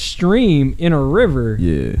upstream in a river.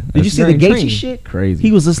 Yeah. did you see the during Gaethje training. shit? Crazy.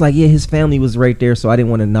 He was just like, yeah, his family was right there, so I didn't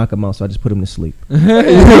want to knock him out, so I just put him to sleep. you You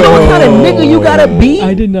know what kind of nigga you gotta be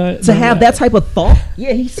I did not to know have that type of thought?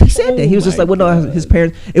 Yeah, he said that. He was just like, well, no, his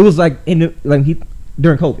parents. It was like during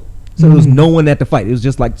COVID, so there was no one at the fight. It was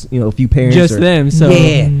just like a few parents, Just them, so-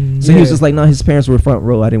 yeah. So he was Yeah. just like, no, his parents were front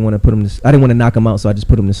row. I didn't want to put him. I didn't want to knock him out, so I just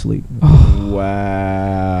put him to sleep.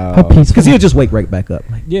 Wow. How peaceful. Because he'll just wake right back up.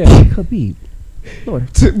 Like, Yeah. Khabib, Lord.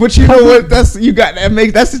 But you know what? That's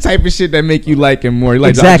the type of shit that make you like him more. Like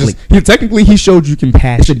Exactly. Technically, he showed you It's a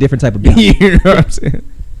compassion. different type of beat. You know what I'm saying?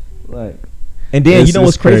 Like, and then you know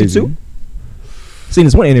what's crazy too? Seen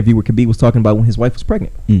this one interview where Khabib was talking about when his wife was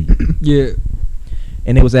pregnant, Yeah.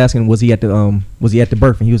 and they was asking, was he at the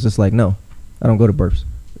birth, and he was just like, no, I don't go to births.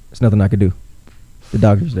 There's nothing I could do. The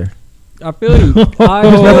doctor's there. I feel you. I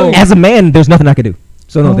feel you. As a man, there's nothing I could do.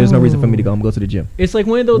 So no, there's no reason for me to go. I'm gonna go to the gym. It's like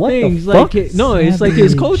one of those What the things. fuck? Like no, it's like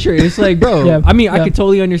his culture. It's like, bro. Yeah. I mean, I Yeah. could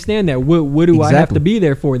totally understand that. What do I have Exactly. to be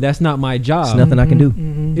there for? That's not my job. There's nothing I can do.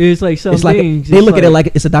 Mhm. It's like some It's like things. they it's look at it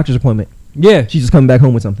like it's a doctor's appointment. yeah. She's just coming back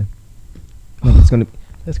home with something. No, it's gonna.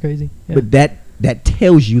 That's crazy. Yeah. But that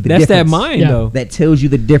tells you the That's difference. that mind though. That tells you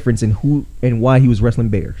the difference in who and why he was wrestling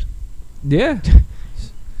bears. Yeah.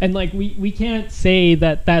 And like we can't say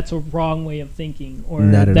that that's a wrong way of thinking or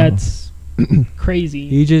Not at that's crazy.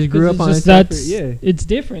 He just grew 'Cause up on it's a just that's yeah. it's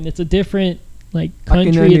different. It's a different like I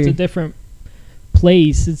can country. It's a different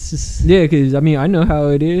place. It's just Yeah, because I mean, I know how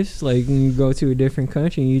it is. Like when you go to a different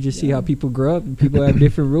country, and you just see how people grow up. And people have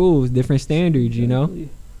different rules, different standards. You know.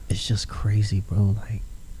 It's just crazy, bro. Like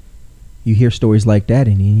you hear stories like that,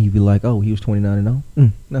 and then you be like, "Oh, he was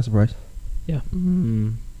 29-0." Not surprised. Yeah.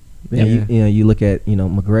 Mm. Yeah, you look at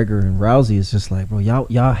McGregor and Rousey. It's just like, bro,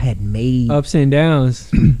 y'all had made Ups and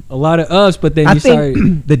downs, a lot of ups, but then I you think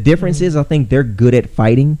start. the difference is I think they're good at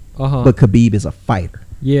fighting, but Khabib is a fighter.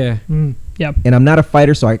 Yeah. Yeah. And I'm not a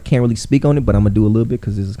fighter, so I can't really speak on it, but I'm gonna do a little bit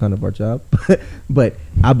because this is kind of our job. But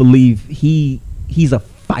I believe he's a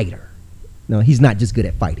fighter. No, he's not just good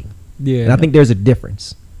at fighting. Yeah. And I think there's a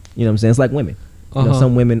difference. You know what I'm saying? It's like women. You know, Uh-huh.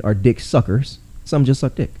 some women are dick suckers. Some just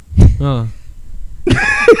suck dick. No,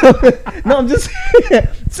 I'm just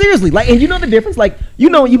seriously like, and you know the difference. Like, you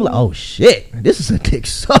be like, oh shit, this is a dick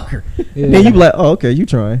sucker. Yeah. And then you be like, oh okay, you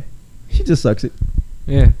trying? She just sucks it.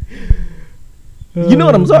 Yeah. You know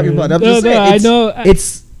what I'm talking about? I'm just saying. I know.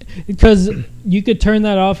 It's because you could turn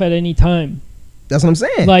that off at any time. that's what I'm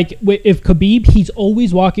saying. Like if Khabib, he's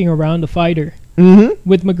always walking around a fighter. Mm-hmm.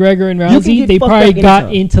 With McGregor and You can Rousey, get they fucked probably up got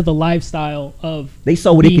anytime. into the lifestyle of They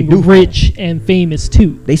saw what it being could do for rich and famous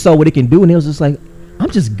too. They saw what it can do, and it was just like, I'm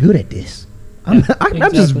just good at this. I'm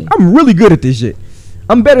exactly. I'm really good at this shit.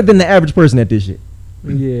 I'm better than the average person at this shit.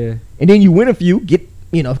 Yeah. And then you win a few, get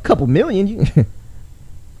a couple million.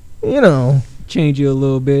 You know, Change you a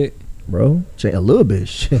little bit. bro, a little bit.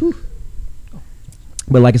 Shit.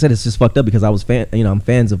 But like I said, it's just fucked up because I was I'm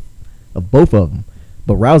fans of both of them.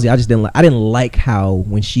 But Rousey, I just didn't like. I didn't like how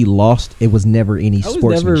when she lost, it was never any I was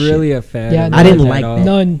sportsmanship. never really a fan. Yeah, of I didn't that like at all. that.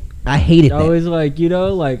 None. I hated I that. was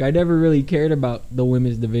like, I never really cared about the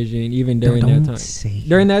women's division even during Don't that time. say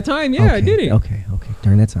During that time, yeah, I Okay, didn't. Okay.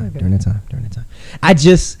 During that time.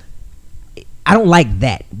 I don't like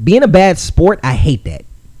that. Being a bad sport, I hate that.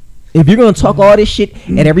 If you're gonna talk all this shit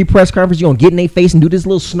at every press conference, you're gonna get in their face and do this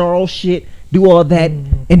little snarl shit, do all that,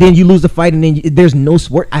 and then you lose the fight, and then there's no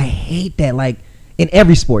sport. I hate that. Like in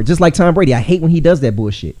every sport, just like Tom Brady, I hate when he does that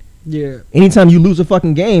bullshit. Yeah. Anytime you lose a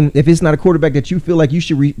fucking game, if it's not a quarterback that you feel like you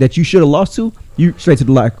should have lost to, you straight to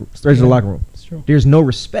the locker room. It's true. There's no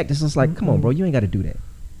respect. It's just like, come on, bro, you ain't got to do that.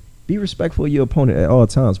 Be respectful of your opponent at all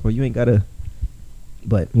times, bro. You ain't got to.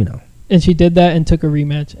 But And she did that and took a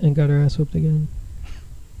rematch and got her ass whooped again.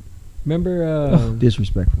 Remember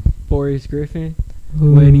disrespectful. Forrest Griffin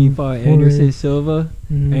when he fought Anderson Silva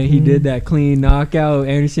and he did that clean knockout?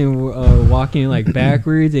 Anderson walking like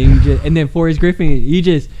backwards, and then Forrest Griffin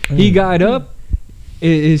he got up.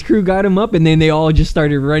 His crew got him up, and then they all just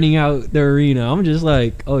started running out the arena. I'm just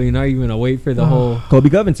like, oh, you're not even gonna wait for the whole. Kobe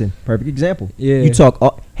Covington, perfect example. Yeah. You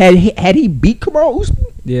talk. Had he beat Kamaru Usman?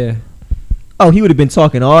 Yeah. Oh, he would have been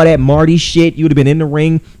talking all that Marty shit. You would have been in the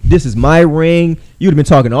ring. This is my ring. You would have been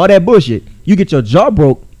talking all that bullshit. You get your jaw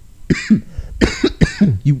broke.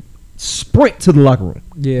 You sprint to the locker room.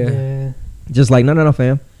 Yeah. Just like, no,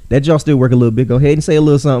 fam. That jaw still work a little bit. Go ahead and say a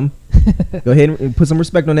little something. Go ahead and put some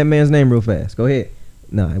respect on that man's name real fast. Go ahead.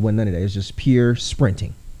 No, it wasn't none of that. It's just pure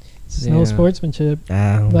sprinting. It's no sportsmanship.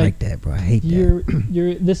 I don't like that, bro. I hate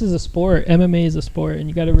that. This is a sport. MMA is a sport, and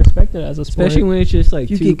you got to respect it as a sport. Especially when it's just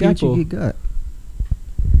like You two get got, people. you get got.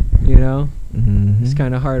 You know, Mm-hmm. it's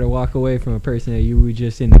kind of hard to walk away from a person that you were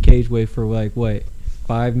just in the cage with for like what,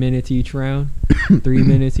 5 minutes each round, 3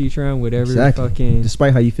 minutes each round, whatever. Exactly. Fucking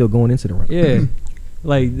Despite how you feel going into the round. yeah.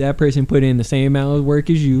 Like that person put in the same amount of work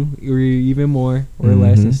as you, or even more or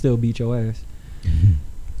less, and still beat your ass.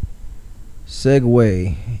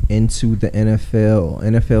 Segue into the NFL.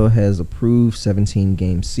 NFL has approved 17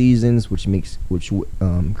 game seasons, which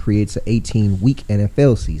creates an 18-week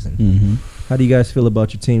NFL season. Mm-hmm. How do you guys feel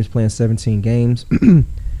about your teams playing 17 games?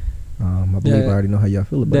 I believe I already know how y'all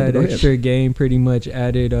feel about it. That extra game pretty much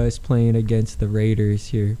added us playing against the Raiders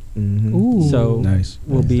here. Mm-hmm. Ooh. So Nice.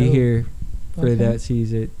 we'll be Dope. here for Okay. that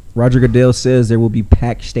season. Roger Goodell says there will be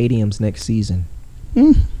packed stadiums next season.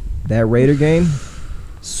 That Raider game,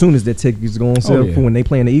 soon as that tickets go on sale yeah. for when they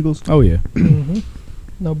playing the Eagles, Oh yeah.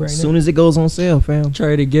 No brainer. soon as it goes on sale, fam.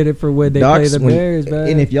 Try to get it for when they Docs, play the when- Bears, man.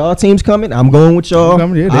 And if y'all teams coming, I'm going with y'all. I'm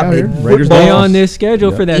coming, yeah, they out here. football- Raiders Stay Balls. on this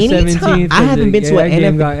schedule for that Anytime. 17th. I haven't been to an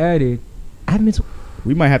game NFL got added. I haven't been to.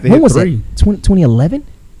 We might have to When hit was 3. that? 2011?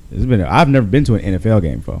 I've never been to an NFL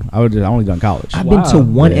game before. I only done college. I've been to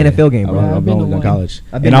one Yeah. NFL game, bro. I've I've been only to done one. college.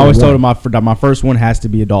 I've been And I to always one. told him my first one has to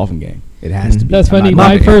be a Dolphin game. It has to be. That's funny.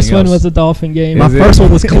 My first one was a Dolphin game. My first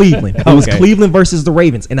one was Cleveland. It was Okay. Cleveland versus the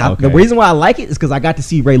Ravens. And the reason why I like it is because I got to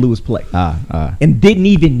see Ray Lewis play. And didn't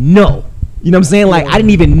even know. You know what I'm saying? Like, I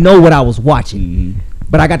didn't even know what I was watching. Mm-hmm.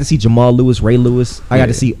 But I got to see Jamal Lewis, Ray Lewis. I got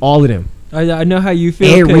to see all of them. I know how you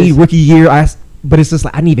feel. Ed Reed, rookie year. But it's just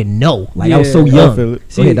like, I didn't even know. Like, I was so young.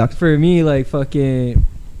 See, Go ahead, Doc. For me, like, fucking...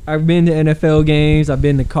 I've been to NFL games. I've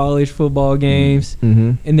been to college football games.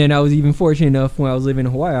 Mm-hmm. And then I was even fortunate enough when I was living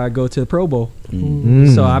in Hawaii, I go to the Pro Bowl.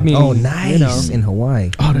 Mm. So, I mean... Oh, nice. You know, in Hawaii.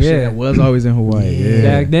 Oh, that shit was always in Hawaii. Yeah.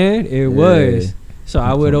 Back then, it was. So,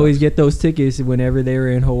 I would always get those tickets whenever they were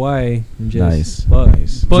in Hawaii. And just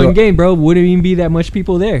Nice. Fun game, bro. Wouldn't even be that much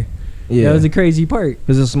people there. Yeah. That was the crazy part.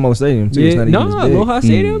 Because it's a small stadium, too. It's not even as big. Aloha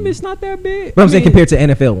Stadium, it's not that big. But I'm saying compared to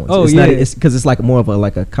NFL ones. Oh, it's yeah. Not, it's because it's like more of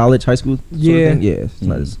a college, high school sort of thing. Yeah. It's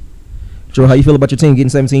not as... Joe, how you feel about your team getting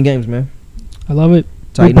 17 games, man? I love it.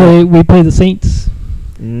 Tighten We play the Saints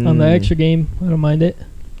on the extra game. I don't mind it.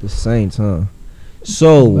 The Saints, huh?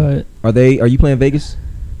 So, But are you playing Vegas?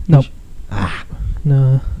 Nope.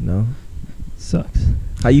 No. Sucks.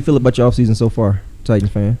 How you feel about your offseason so far,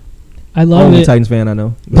 Titans fan? I love Only it. Titans fan, I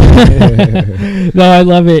know. No, I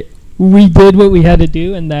love it. We did what we had to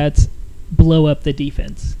do, and that's blow up the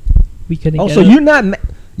defense. We couldn't. Oh, get so up.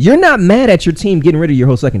 you're not mad at your team getting rid of your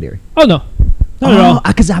whole secondary? Oh no, not at all.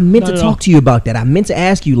 Because I meant Not to at talk all. to you about that. I meant to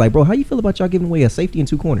ask you, like, bro, how you feel about y'all giving away a safety and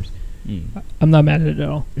 2 corners? I'm not mad at it at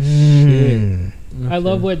all. I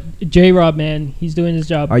love what J-Rob, man. He's doing his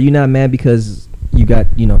job. Are you not mad because you got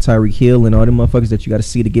Tyreek Hill and all them motherfuckers that you got to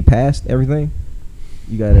see to get past everything?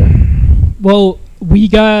 You gotta. Well, we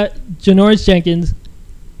got Janoris Jenkins.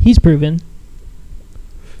 He's proven.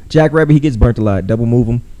 Jack Rabbit, he gets burnt a lot. Double move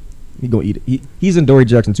him, he gonna eat it. He's in Dory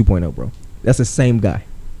Jackson 2.0, bro. That's the same guy.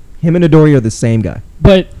 Him and Adoree are the same guy.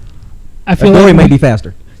 But I feel Adoree like may be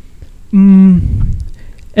faster. And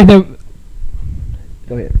then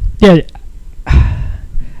Go ahead. yeah, I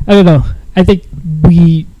don't know. I think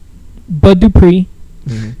Bud Dupree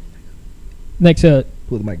next to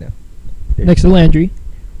Pull the mic down. next to Landry.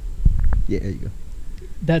 Yeah, there you go.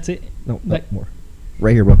 That's it, No, Like- more.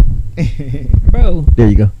 Right here, bro. bro. There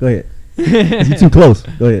you go. Go ahead. You too close.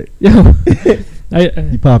 Go ahead. Yo,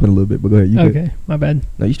 You popping a little bit, but go ahead. You good. okay, my bad.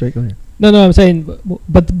 No, you straight. Go ahead. No, I'm saying,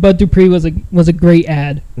 but Bud Dupree was a great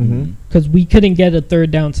ad Mm-hmm. because we couldn't get a third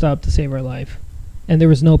down stop to save our life, and there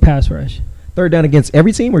was no pass rush. Third down against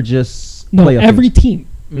every team or just No, playoff every teams?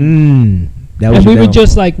 team, That was and your we would downfall.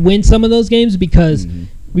 just like win some of those games because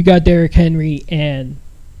we got Derrick Henry and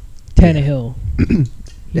Tannehill.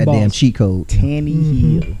 He that balls. damn cheat code. Tanny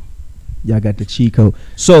Mhm. Hill. Y'all got the cheat code.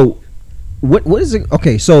 So, what is it?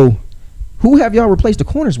 Okay, so who have y'all replaced the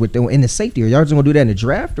corners with though in the safety? Are y'all just gonna do that in the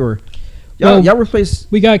draft or y'all replace?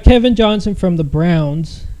 We got Kevin Johnson from the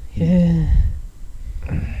Browns. Yeah.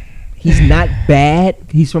 He's not bad.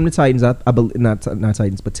 He's from the Titans. I believe not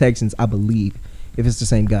Titans, but Texans. I believe if it's the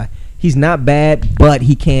same guy, he's not bad, but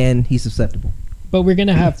he's susceptible. But we're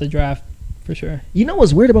gonna have to draft for sure. You know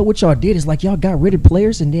what's weird about what y'all did is like y'all got rid of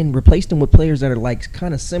players and then replaced them with players that are like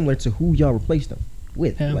kind of similar to who y'all replaced them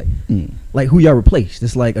with. Yeah. Like who y'all replaced.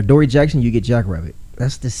 It's like Adoree Jackson, you get Jack Rabbit.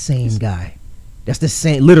 That's the same guy. That's the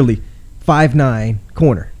same. Literally, 5'9"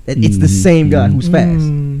 corner. It's the same guy who's fast.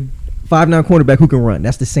 5'9" cornerback who can run.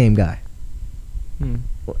 That's the same guy. You know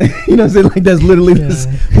what I'm saying? Like that's literally this.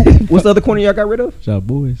 What's the other corner y'all got rid of? Shout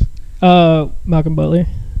boys. Malcolm Butler.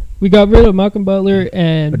 We got rid of Malcolm Butler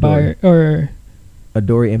and Adoree.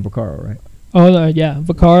 Adoree and Vaccaro, right?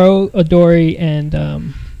 Vaccaro, Adoree, and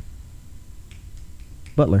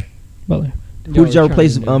Butler. Butler. Who did y'all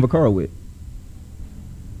replace Vaccaro with?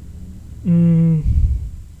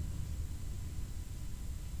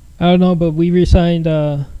 I don't know, but we re-signed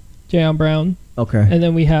Jayon Brown, Okay. and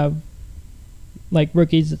then we have like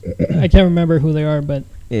rookies. I can't remember who they are, but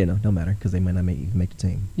Yeah, no, don't matter because they might not make the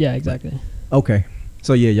team. yeah, exactly. Okay.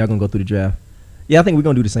 So yeah, y'all gonna go through the draft. Yeah, I think we're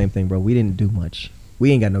gonna do the same thing, bro. We didn't do much.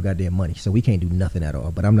 We ain't got no goddamn money, so we can't do nothing at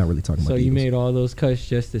all. But I'm not really talking about. So the you Eagles. made all those cuts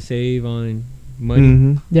just to save on money?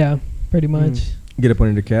 Mm-hmm. Yeah, pretty much. Get up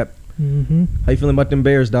under the cap. Mm-hmm. How you feeling about them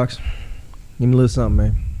Bears, Docs? Give me a little something,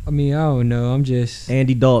 man. I mean, I don't know. I'm just.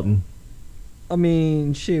 Andy Dalton. I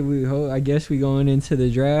mean, shit. I guess we going into the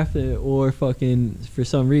draft, or fucking for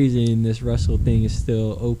some reason this Russell thing is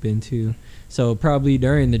still open too. So probably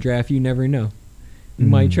during the draft, you never know. You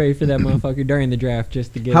might trade for that motherfucker during the draft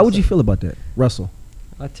just to get. How would you feel about that, Russell?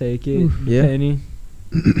 I take it, Yeah. depending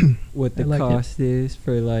what the I like it. cost is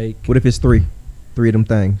for like. What if it's three of them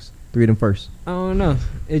things, 3 of them first? I don't know.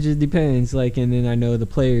 It just depends. Like, and then I know the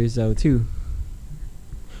players though too.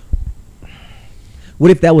 What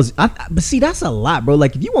if that was? But see, that's a lot, bro.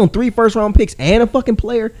 Like if you want 3 first-round picks and a fucking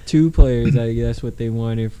player, 2 players, I guess that's what they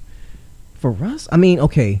wanted. For Russ, I mean,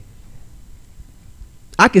 okay,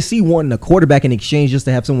 I could see wanting a quarterback in exchange just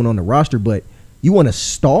to have someone on the roster, but you want a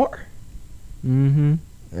star? Mm-hmm.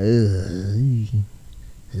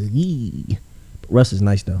 Russ is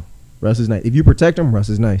nice though. Russ is nice. If you protect him, Russ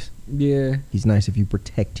is nice. Yeah. He's nice if you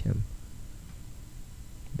protect him.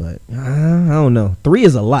 But I don't know. 3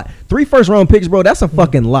 is a lot. 3 first-round picks, bro. That's a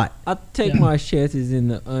fucking lot. I'll take my chances in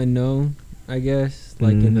the unknown, I guess.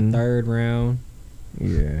 Like in the 3rd round.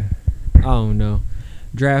 Yeah. I don't know.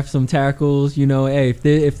 Draft some tackles. You know, hey,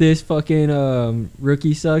 if this fucking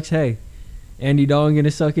rookie sucks, hey, Andy Dalton gonna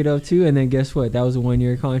suck it up too. And then guess what? That was a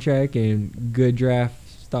 1-year contract and good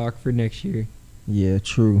draft stock for next year. Yeah,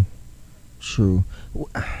 true.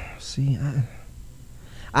 See,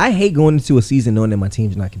 I hate going into a season knowing that my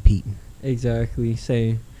team's not competing. Exactly,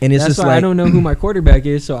 same. And it's That's just why like, I don't know who my quarterback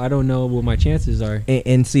is, so I don't know what my chances are.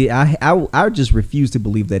 And see, I just refuse to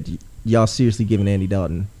believe that y'all seriously giving Andy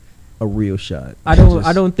Dalton a real shot. I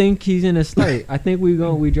don't think he's in a slate. I think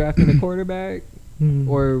we drafting a quarterback,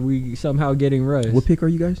 or we somehow getting Russ. What pick are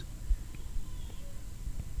you guys?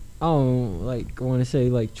 I want to say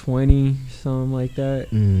like 20, something like that.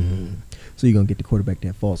 So you're gonna get the quarterback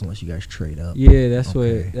that falls unless you guys trade up. Yeah, that's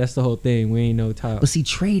the whole thing. We ain't no top. But see,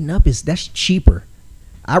 trading up that's cheaper.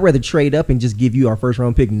 I'd rather trade up and just give you our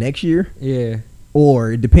first-round pick next year. Yeah.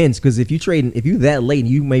 Or it depends, because if you that late,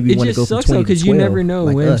 you maybe want to go from 20 to 12. Because you never know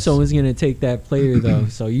like when someone's gonna take that player though.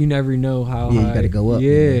 So you never know how high. You got to go up.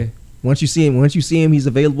 Yeah. Man. Once you see him, he's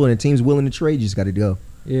available, and the team's willing to trade. You just got to go.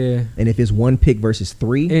 Yeah. And if it's 1 pick versus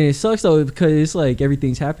 3, and it sucks though because it's like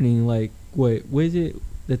everything's happening. Like what is it?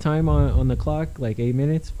 The time on the clock, like 8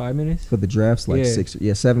 minutes, 5 minutes for the drafts, like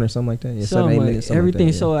 7 or something like that. Yeah, 7, 8 minutes. Everything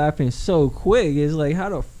like that, so happens so quick. It's like, how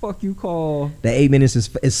the fuck you call that 8 minutes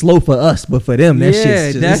is slow for us, but for them, that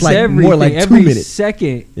shit's just, it's like everything. more like 2 Every minutes.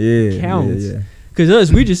 Second counts. Yeah. Cause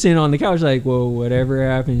us, we just sitting on the couch like, well, whatever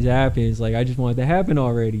happens. Like I just want it to happen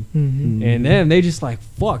already. And them, they just like,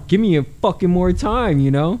 fuck, give me a fucking more time,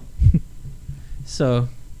 you know. So,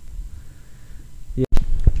 yeah.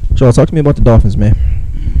 Joel, talk to me about the Dolphins, man.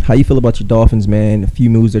 How you feel about your Dolphins, man? A few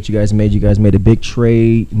moves that you guys made. You guys made a big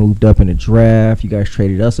trade, moved up in the draft. You guys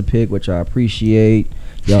traded us a pick, which I appreciate.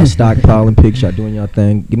 Y'all stockpiling picks. Y'all doing y'all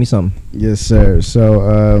thing. Give me something. Yes, sir.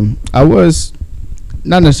 So I was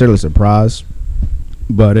not necessarily surprised,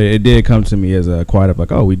 but it did come to me as a quite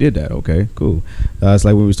like, oh, we did that. Okay, cool. It's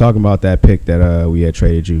like when we was talking about that pick that we had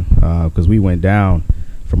traded you, because we went down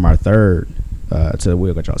from our 3rd to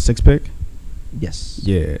we got y'all 6th pick. Yes.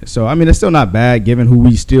 Yeah. So I mean, it's still not bad given who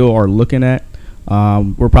we still are looking at.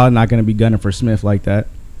 We're probably not going to be gunning for Smith like that,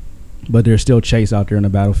 but there's still Chase out there in the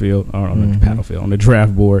battlefield, or on the battlefield, on the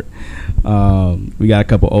draft board. We got a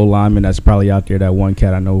couple O linemen that's probably out there. That one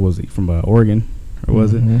cat I know was from Oregon, or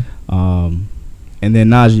was it? And then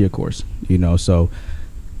Najee, of course. You know, so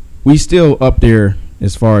we still up there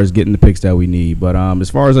as far as getting the picks that we need. But as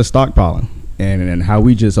far as the stockpiling and how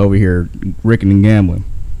we just over here ricking and gambling,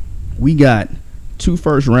 we got 2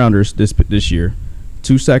 first-rounders this year,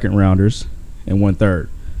 2 second-rounders, and 1 third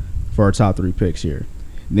for our top 3 picks here.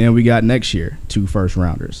 Then we got next year 2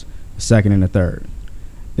 first-rounders, a second and a third.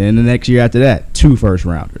 Then the next year after that, 2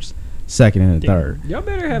 first-rounders, second and a third. Y'all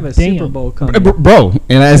better have a Super Bowl coming. Bro,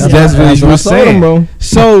 and that's what he was saying, bro.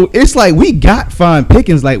 So it's like we got fine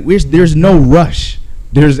pickings. Like there's no rush.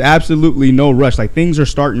 There's absolutely no rush. Like things are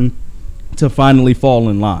starting to finally fall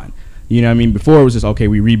in line. You know what I mean? Before it was just, okay,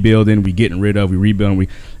 we rebuilding, we getting rid of, we rebuilding.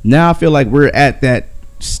 Now I feel like we're at that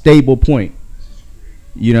stable point.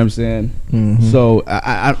 You know what I'm saying? So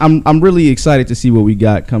I'm really excited to see what we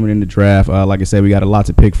got coming in the draft. Like I said, we got a lot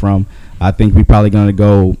to pick from. I think we're probably going to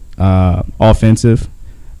go offensive.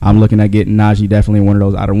 I'm looking at getting Najee definitely one of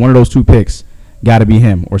those. Out of one of those 2 picks, got to be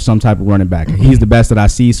him or some type of running back. He's the best that I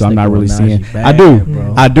see, so I'm not really seeing. I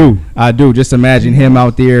do. Just imagine him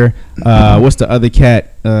out there. What's the other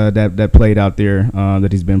cat that played out there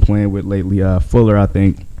that he's been playing with lately? Fuller, I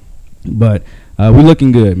think. But we're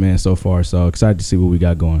looking good, man, so far. So excited to see what we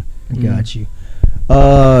got going. Got you.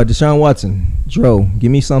 Deshaun Watson. Dro,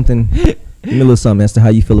 give me something. Give me a little something as to how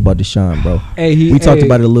you feel about Deshaun, bro. We talked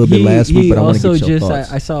about it a little bit last week, but I want to get your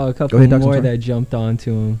thoughts. I saw a couple more that jumped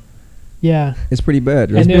onto him. Yeah, it's pretty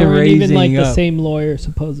bad. And they weren't even like the same lawyer.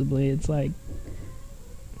 Supposedly, it's like,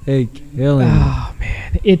 hey, killing. Oh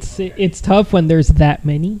man, it's tough when there's that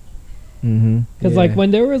many. Because like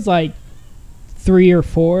when there was like 3 or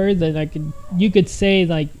 4, then you could say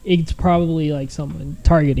like it's probably like someone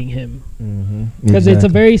targeting him. Because it's a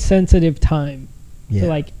very sensitive time to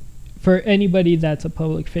like for anybody that's a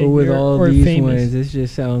public figure But with all or these famous. ones, this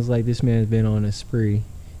just sounds like this man's been on a spree.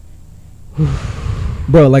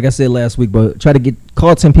 Bro, like I said last week, bro,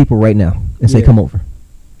 call 10 people right now and say, Yeah. come over.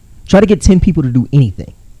 Try to get 10 people to do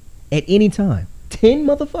anything at any time. 10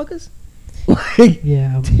 motherfuckers? Like,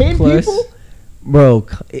 Yeah. 10 Plus- people? Bro,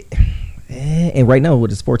 and right now,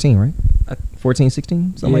 what is 14, right? 14,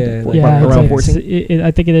 16? Something Yeah. like that. Yeah, Probably it's around like 14.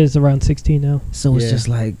 I think it is around 16 now. So it's Yeah. just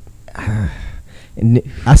like, and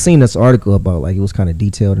I seen this article about, like, it was kind of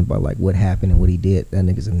detailed about, like, what happened and what he did. That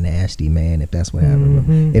nigga's a nasty man if that's what happened,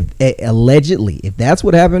 bro. Mhm. If allegedly, if that's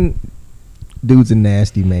what happened, dude's a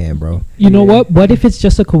nasty man, bro. You know Yeah. what? What if it's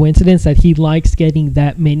just a coincidence that he likes getting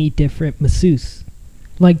that many different masseuse?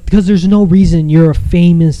 Like, because there's no reason you're a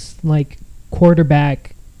famous, like,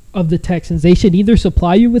 quarterback of the Texans. They should either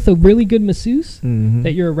supply you with a really good masseuse Mm-hmm.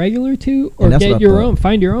 that you're a regular to, or And that's what I get your thought. own,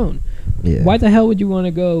 find your own. Yeah. Why the hell would you want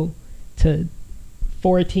to go to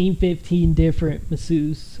 14, 15 different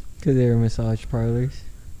masseuses? Because they were massage parlors.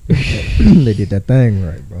 They did that thing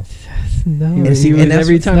right, bro. No. And see, He was, and that's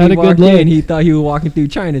every what's time not he a good walked look. in, he thought he was walking through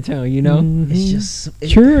Chinatown, you know? Mhm. It's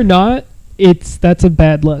just True or not, that's a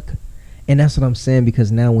bad look. and that's what I'm saying,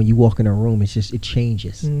 because now when you walk in a room, it's just, it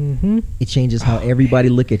changes. Mm-hmm. It changes how everybody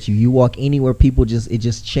look at you. You walk anywhere, people it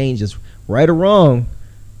just changes. Right or wrong,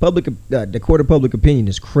 the court of public opinion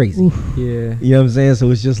is crazy. Yeah. You know what I'm saying? So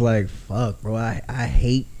it's just like, fuck, bro. I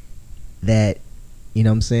hate that. You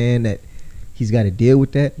know what I'm saying? That he's got to deal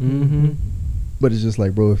with that. Mm-hmm. But it's just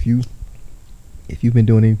like, bro, if you've been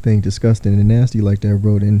doing anything disgusting and nasty like that,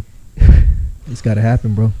 bro, then it's got to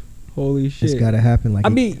happen, bro. Holy shit. It's got to happen. Like, I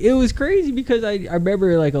mean, it was crazy because I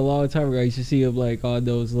remember like a long time ago I used to see him like on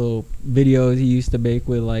those little videos he used to make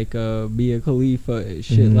with like Mia Khalifa and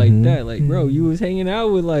shit like Mhm. that. Like, bro, you was hanging out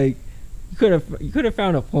with like you could have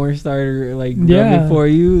found a porn star to, like Yeah. rub it for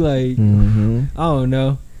you. Like, mhm. I don't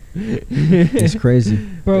know. It's crazy.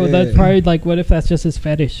 Bro, Yeah. that's probably like, what if that's just his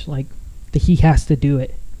fetish? Like, that he has to do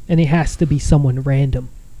it, and it has to be someone random.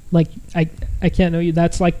 Like, I can't know you.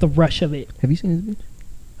 That's like the rush of it. Have you seen this bitch?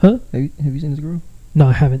 Huh? Have you seen this girl? No,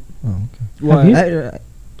 I haven't. Oh, okay. What? you?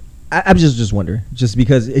 I'm just wondering, just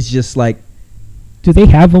because it's just like Do they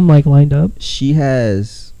have them like lined up? she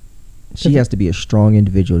has to be a strong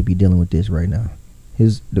individual to be dealing with this right now.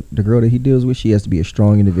 The girl that he deals with, she has to be a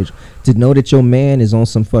strong individual to know that your man is on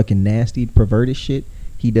some fucking nasty perverted shit.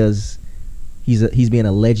 He's being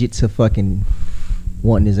alleged to fucking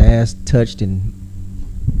wanting his ass touched and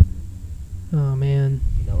Oh man.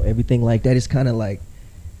 everything like that. It's kind of like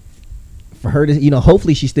for her to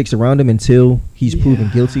hopefully she sticks around him until he's proven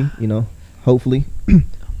guilty. Hopefully,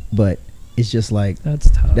 but it's just like That's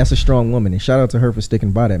tough. that's a strong woman, and shout out to her for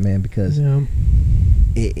sticking by that man, because Yeah.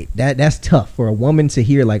 that's tough for a woman to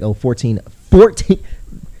hear, like, oh, 14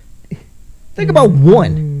 think about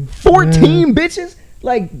 14 bitches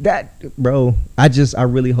like that, bro. I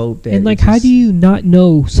really hope that. And like, how do you not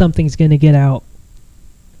know something's gonna get out?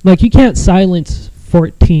 Like, you can't silence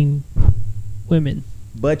 14 women.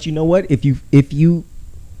 But you know what, if you feel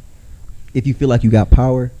like you got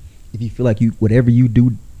power, if you feel like you whatever you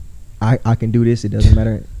do, I can do this, it doesn't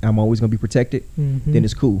matter, I'm always gonna be protected, Mhm. then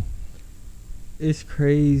it's cool. It's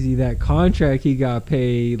crazy that contract he got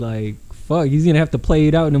paid. Like, fuck, he's gonna have to play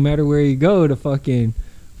it out no matter where he go to fucking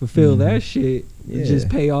fulfill that shit. Yeah. Just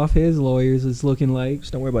pay off his lawyers. It's looking like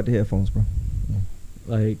Just don't worry about the headphones, bro.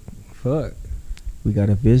 like fuck. We got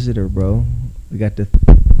a visitor, bro. We got the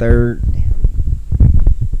third.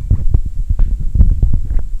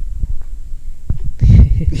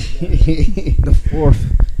 The fourth.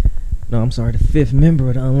 No, I'm sorry, the fifth member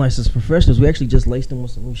of the Unlicensed Professionals. We actually just laced him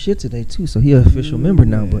with some new shit today too, so he an official member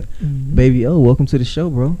now. But Mhm. Baby O, welcome to the show,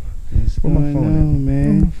 bro. What's Where my going phone on, at? Where my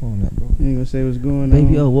man? phone at, bro? You ain't gonna say what's going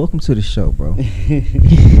Baby O, on. welcome to the show, bro.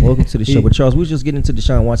 Welcome to the show. But Charles, we was just getting into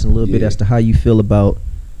Deshaun Watson a little bit Yeah. as to how you feel about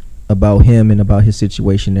him and about his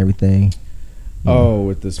situation and everything. Oh,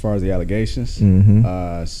 with as far as the allegations,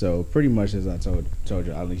 Mm-hmm. so pretty much as I told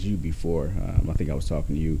you, at least you before, I think I was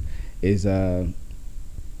talking to you, is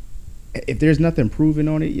if there's nothing proven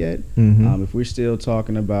on it yet, Mm-hmm. if we're still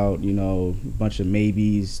talking about a bunch of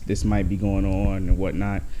maybes, this might be going on and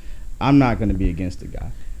whatnot, I'm not going to be against the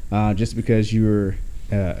guy. Just because you're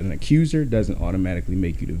an accuser doesn't automatically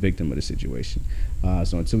make you the victim of the situation.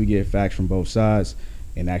 So until we get facts from both sides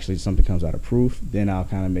and actually something comes out of proof, then I'll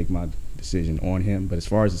kind of make my decision on him. But as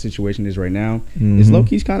far as the situation is right now, it's Mhm.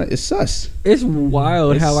 low-key's it's sus. It's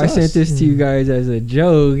wild It's how I sus. sent this to you guys as a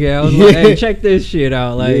joke. Yeah, I was like, hey, check this shit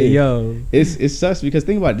out. Like, Yeah. yo. It's sus because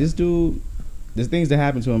think about it, this dude. There's things that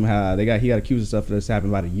happened to him. How he got accused of stuff that's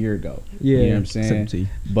happened about a year ago. Yeah. You know what I'm saying? 17.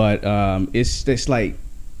 But it's like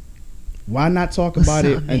Why not talk about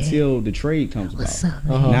it until the trade comes about?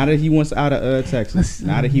 Now that he wants out of Texas,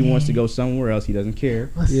 now that he wants to go somewhere else, he doesn't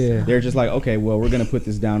care. They're just like, okay, well, we're gonna put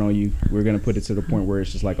this down on you. We're gonna put it to the point where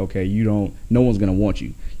it's just like, okay, no one's gonna want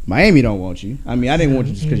you. Miami don't want you. I mean, I didn't want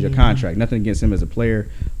you just because of your contract. Nothing against him as a player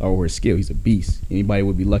or his skill. He's a beast. Anybody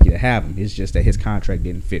would be lucky to have him. It's just that his contract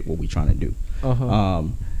didn't fit what we're trying to do.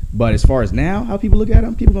 But as far as now, how people look at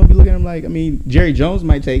him, people gonna be looking at him like, I mean, Jerry Jones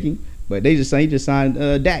might take him, but they just say he just signed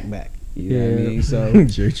Dak back. You know what I mean? So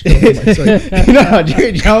Jerry Jones you know how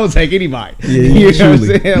Jerry Jones take anybody. You know what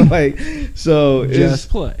I'm saying? Like, so just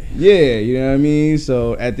play. Yeah, you know what I mean?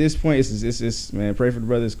 So at this point, it's man, pray for the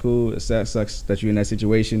brother. It's cool. It sucks that you're in that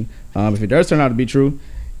situation. If it does turn out to be true,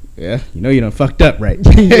 yeah, you done fucked up, right?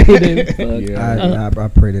 I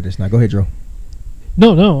pray that it's not. Go ahead, Drew.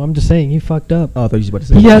 No, I'm just saying he fucked up. Oh, I thought you was about to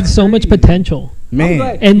say he had so much potential,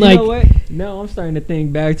 man. And you like, know what? Now I'm starting to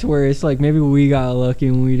think back to where it's like maybe we got lucky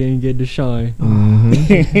and we didn't get to shine. I'm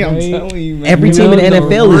telling you, man. Every team in the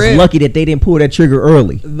NFL is lucky that they didn't pull that trigger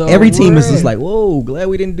early. Every team is just like, whoa, glad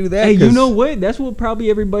we didn't do that. Hey, you know what? That's what probably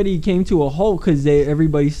everybody came to a halt because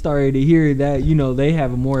everybody started to hear that, they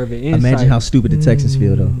have more of an insight. Imagine how stupid the Texans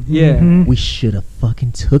feel, though. Yeah. We should have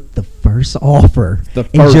fucking took the first offer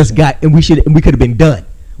and we could have been done.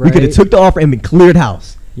 Right? We could have took the offer and been cleared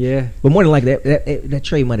house. Yeah. But more than likely, that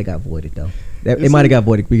trade might have got voided, though. It might have got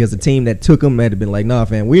voided because the team that took him might have been like, nah,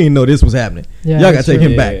 fam, we didn't know this was happening. Yeah, y'all got to take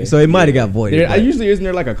him back. So it might have got voided. Isn't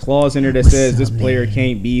there like a clause in there that says this player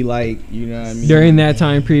can't be like, you know what I mean? During that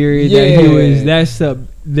time period that he was,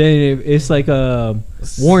 then it's like a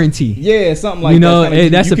warranty. Yeah, something like that. Hey,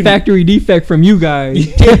 that's a factory defect from you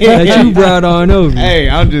guys that you brought on over. Hey,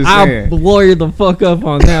 I'm just saying. I'll lawyer the fuck up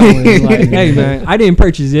on that one. Like, hey, man, I didn't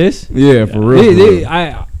purchase this. Yeah, for real.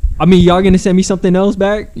 I mean, y'all gonna send me something else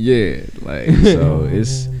back? Yeah, like so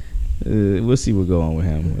it's we'll see what go on with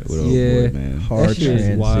him with old boy, man. Hard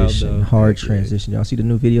transition. Hard transition. Y'all see the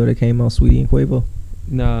new video that came out, Sweetie and Quavo?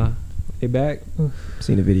 Nah, they back.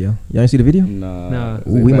 Seen the video? Y'all ain't see the video? Nah.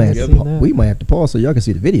 Ooh, we might have to pause so y'all can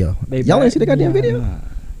see the video. Y'all ain't see the goddamn video? Nah.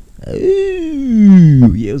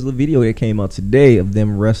 Ooh, yeah, it was the video that came out today of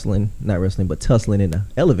them but tussling in the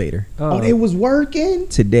elevator. Oh, they was working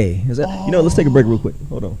today. Is that let's take a break real quick.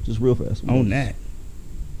 Hold on, just real fast. On that.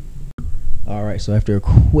 All right, so after a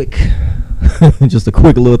quick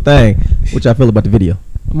little thing, what y'all feel about the video?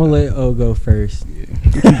 I'm gonna let O go first.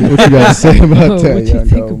 What you got to say about that? What you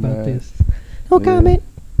think about this? No comment.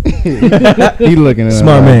 He looking at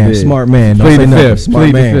smart man. Don't say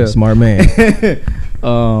nothing. Smart man.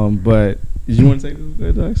 But did you want to say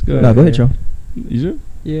this? Go ahead. No, go ahead, Joe. You sure?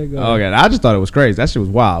 Yeah, go ahead. Okay, I just thought it was crazy. That shit was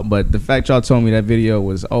wild. But the fact y'all told me that video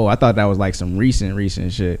was I thought that was like some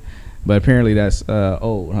recent shit. But apparently that's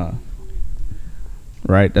old, huh?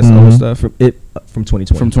 Right, that's old stuff from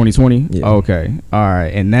 2020. From 2020. Yeah. Okay, all right.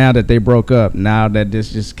 And now that they broke up, now that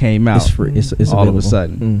this just came out, it's free. It's all available. Of a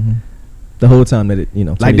sudden. Mm-hmm. The whole time that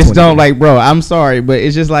like this don't like, bro. I'm sorry, but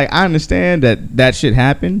it's just like I understand that shit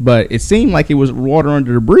happened, but it seemed like it was water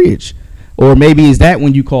under the bridge, or maybe is that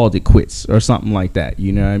when you called it quits or something like that?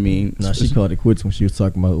 You know what I mean? No, she called it quits when she was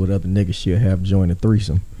talking about what other niggas she'll have join a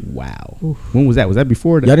threesome. Wow. Oof. When was that? Was that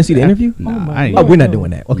before? Y'all didn't see the interview? Nah, we're not doing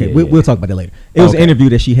that. Okay, we'll talk about that later. It was an interview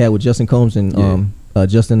that she had with Justin Combs and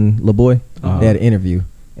Justin LeBoy. They had an interview,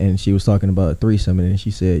 and she was talking about a threesome, and then she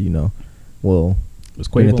said, well. Was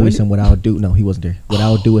Quavo in a threesome, what I'll do? No, he wasn't there. What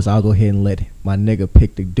I'll do is I'll go ahead and let my nigga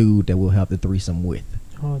pick the dude that we'll have the threesome with.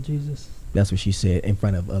 Oh, Jesus. That's what she said in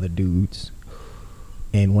front of other dudes.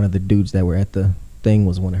 And one of the dudes that were at the thing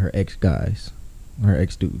was one of her ex guys, her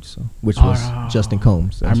ex dudes, which was Justin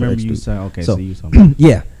Combs. I remember you saying, okay, so you talking.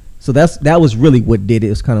 Yeah. So that was really what did it.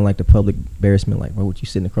 It was kind of like the public embarrassment, like, what you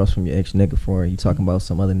sitting across from your ex nigga for? You talking about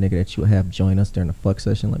some other nigga that you have join us during the fuck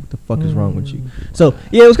session? Like, what the fuck is wrong with you? So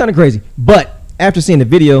yeah, it was kind of crazy, but. After seeing the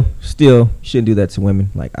video, still shouldn't do that to women.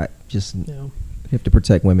 Like, I just have to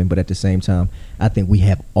protect women, but at the same time, I think we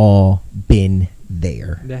have all been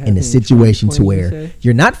there in a situation to where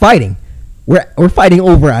you're not fighting. We're fighting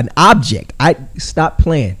over an object. I stop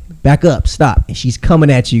playing, back up, stop, and she's coming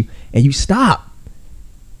at you, and you stop.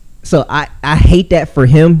 So I hate that for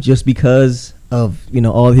him just because of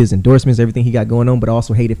all his endorsements, everything he got going on, but I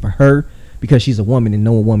also hate it for her. Because she's a woman and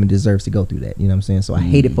no woman deserves to go through that. You know what I'm saying? So I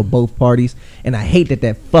hate it for both parties. And I hate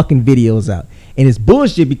that fucking video is out. And it's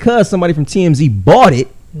bullshit because somebody from TMZ bought it.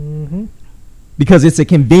 Mm-hmm. Because it's a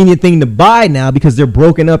convenient thing to buy now because they're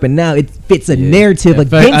broken up and now it fits a narrative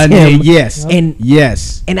against him. Yes. And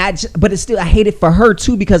yes. And but it's still, I hate it for her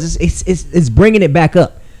too because it's bringing it back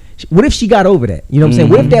up. What if she got over that? You know what I'm saying?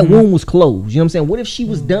 What if that wound was closed? You know what I'm saying? What if she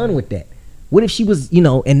was done with that? What if she was, you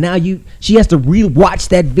know, and now she has to re-watch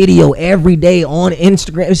that video every day on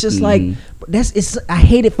Instagram. It's just like, I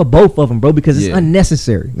hate it for both of them, bro, because it's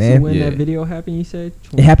unnecessary, man. So when that video happened, you said?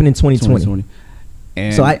 It happened in 2020.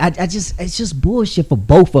 And so it's just bullshit for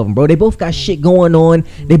both of them, bro. They both got shit going on.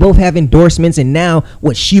 They both have endorsements, and now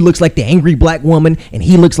she looks like the angry black woman, and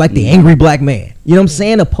he looks like the angry black man. You know what I'm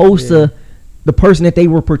saying? Opposed to the person that they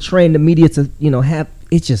were portraying the media to, you know, have.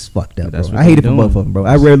 It's just fucked up, bro. I hate it for both of them, bro.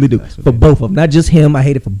 I rarely do. For both of them, not just him. I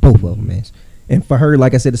hate it for both of them, man. And for her,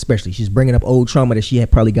 like I said, especially, she's bringing up old trauma that she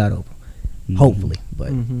had probably got over. Hopefully,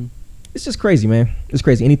 but it's just crazy, man. It's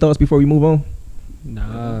crazy. Any thoughts before we move on?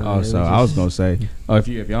 Nah. Oh, so I was gonna say, if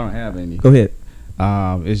y'all don't have any, go ahead.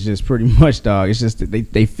 It's just pretty much, dog. It's just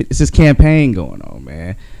it's this campaign going on,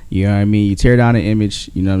 man. You know what I mean? You tear down an image,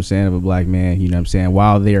 you know what I'm saying, of a black man. You know what I'm saying,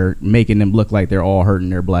 while they're making them look like they're all hurting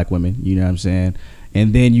their black women. You know what I'm saying?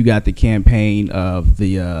 And then you got the campaign of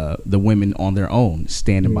the women on their own,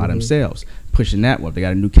 standing by themselves, pushing that one. They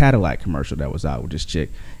got a new Cadillac commercial that was out with this chick,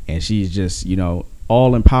 and she's just, you know,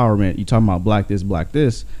 all empowerment. You talking about black this,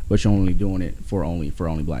 but you're only doing it for only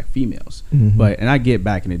black females. But and I get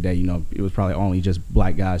back in the day, you know, it was probably only just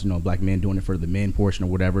black guys, you know, black men doing it for the men portion or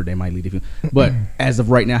whatever. They might lead it. But as of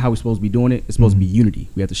right now, how we supposed to be doing it? It's supposed to be unity.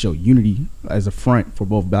 We have to show unity as a front for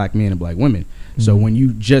both black men and black women. So when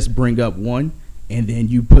you just bring up one and then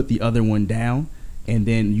you put the other one down, and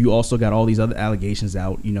then you also got all these other allegations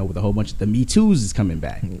out, you know, with a whole bunch of the Me Too's is coming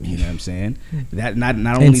back. You know what I'm saying? That not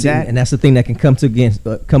only that, and that's the thing that can come against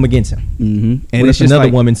him. And what it's if just another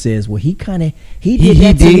like, woman says, "Well, he did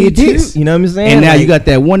this." You know what I'm saying? And now you got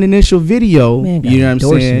that one initial video. Man, you know what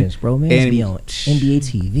I'm saying, bro? Man, and be on NBA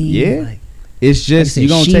TV. Yeah, like, it's just you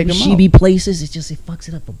gonna take them she out. be places. It fucks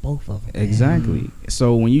it up for both of them. Exactly.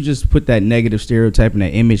 So when you just put that negative stereotype and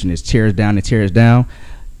that image and it tears down,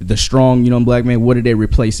 the strong, you know, black man, what did they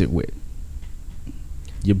replace it with?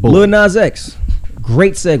 Your boy. Lil Nas X.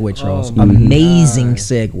 Great segue, Charles. Amazing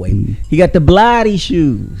segue. He got the bloody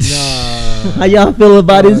shoes. How y'all feel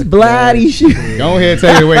about his bloody shoes? Go ahead and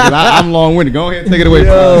take it away, because I'm long-winded. Go ahead and take it away.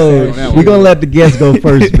 We're going to let the guests go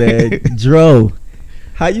first, man. Dro,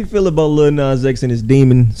 how you feel about Lil Nas X and his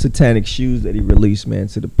demon satanic shoes that he released, man,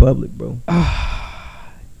 to the public, bro?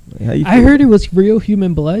 I heard it was real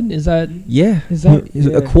human blood. Is that? Yeah. Is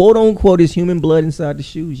that a quote unquote is human blood inside the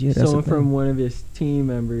shoes? Yeah, that's someone from one of his team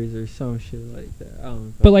members or some shit like that. I don't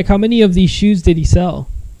know. But like, how many of these shoes did he sell?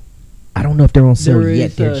 I don't know if they're on sale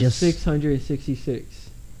yet. They're just 666.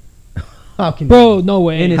 How can bro? No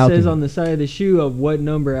way. And it says on the side of the shoe of what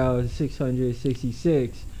number out of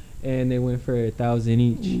 666. And they went for 1,000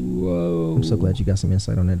 each. Whoa! I'm so glad you got some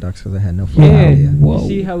insight on that, Doc, because I had no idea. You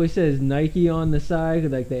see how it says Nike on the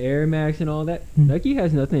side, like the Air Max and all that? Nike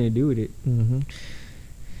has nothing to do with it.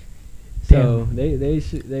 So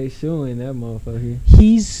they suing that motherfucker.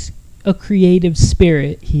 He's a creative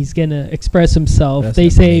spirit. He's gonna express himself. That's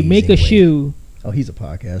they say make a shoe. Oh, he's a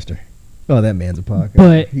podcaster. Oh, that man's a podcaster.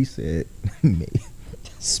 But he said,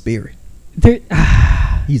 spirit.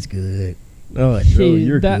 He's good. Oh, Joe,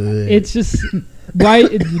 you're good. It's just why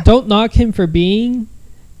don't knock him for being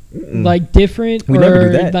like different we or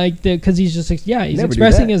never do that. Like because he's just he's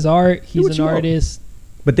expressing his art. He's an artist.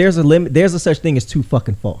 But there's a limit. There's a such thing as too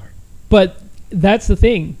fucking far. But that's the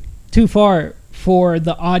thing. Too far for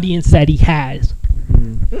the audience that he has.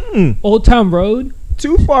 Old Town Road.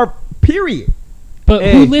 Too far. Period. But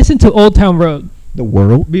who listened to Old Town Road? The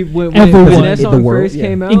world. Everyone. When that song first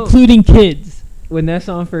came out, including kids. When that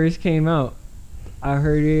song first came out, I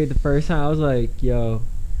heard it the first time. I was like, "Yo,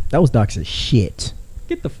 that was Doc's shit."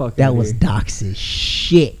 Get the fuck. That was Doc's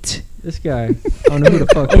shit. This guy, I don't know who the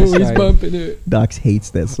fuck this guy is. Bumping it. Doc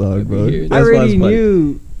hates that song, bro. I already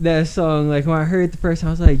knew that song. Like when I heard it the first time,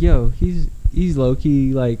 I was like, "Yo, he's low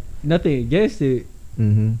key. Like nothing against it,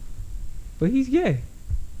 but he's gay."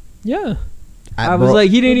 Yeah. I was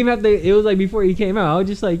like, he didn't even have to. It was like before he came out. I was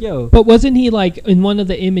just like, "Yo." But wasn't he like in one of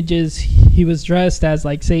the images? He was dressed as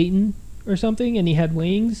like Satan or something, and he had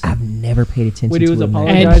wings. I've never paid attention when he was to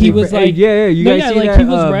apologizing, and he was like, you guys see that he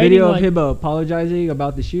was video like, of him apologizing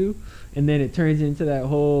about the shoe, and then it turns into that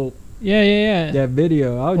whole that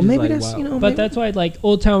video. I was just maybe like, that's, wow. you know, but that's why like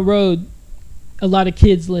Old Town Road, a lot of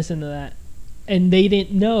kids listen to that, and they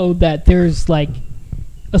didn't know that there's like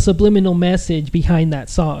a subliminal message behind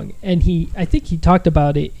that song, and I think he talked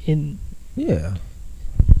about it in an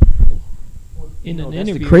interview.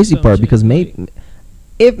 That's the crazy part because maybe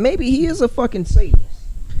he is a fucking Satanist,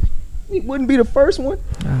 he wouldn't be the first one.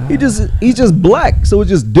 He's just black, so it's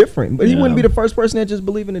just different. But he wouldn't be the first person that just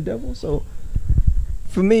believe in the devil. So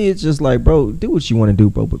For me, it's just like, bro, do what you want to do,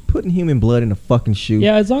 bro. But putting human blood in a fucking shoe.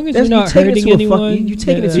 Yeah, as long as you're not hurting anyone. You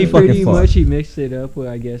taking it too He fucking pretty far. much he mixed it up with,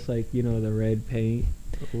 I guess, like, you know, the red paint.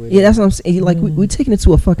 Yeah, that's what I'm saying. Like, we taking it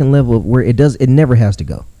to a fucking level of where it never has to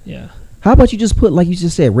go. Yeah. How about you just put, like you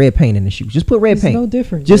just said, red paint in the shoe? Just put red It's paint. no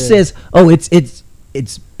different. Just says, oh, it's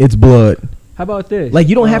blood. How about this? Like,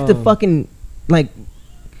 you don't have to fucking, like,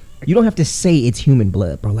 you don't have to say it's human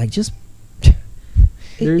blood, bro. Like, just,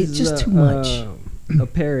 it's just too much. A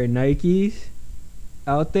pair of Nikes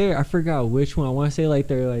out there. I forgot which one. I want to say like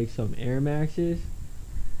they're like some Air Maxes.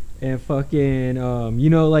 And fucking, you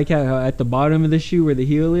know, like how at the bottom of the shoe where the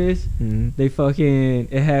heel is, they fucking,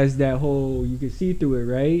 it has that whole, you can see through it,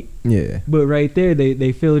 right? Yeah. But right there,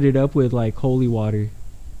 they filled it up with like holy water.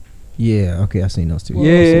 Yeah, okay, I seen those two.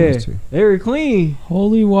 Yeah, they were clean.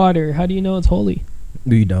 Holy water. How do you know it's holy?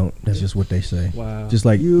 No, you don't. That's just what they say. Wow. Just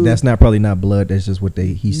like, that's probably not blood. That's just what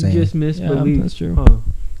he's saying. You just misbelieve. Yeah, that's true. Huh.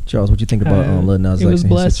 Charles, what you think about Lil Nas X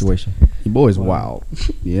and his situation? Your boy's wild.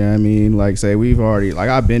 Yeah, I mean, like, say we've already, like,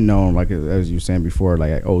 I've been known, like, as you were saying before, like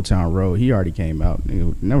at Old Town Road, he already came out.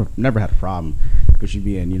 Never had a problem because you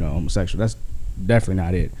being, you know, homosexual. That's definitely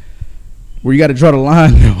not it. Where you got to draw the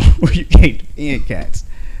line though, where you can't defend cats,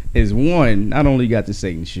 is one, not only you got the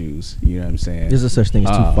Satan shoes, you know what I'm saying? There's a such thing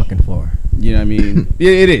as too fucking far. You know what I mean?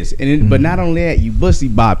 Yeah, it is. And but not only that, you bussy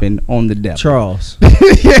bopping on the devil. Charles.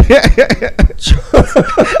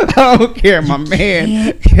 I don't care. My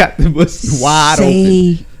man got the pussy wide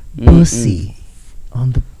open. Pussy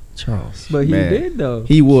on the Charles. But he Man. did though.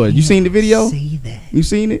 He was. You seen the video? Say that. You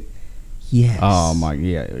seen it? Yes. Oh my,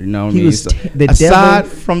 yeah. You know what I He mean? was So, the aside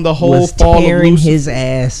devil from the whole was fall of tearing Lucifer, his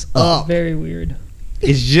ass up. Very weird.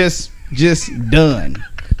 it's just done.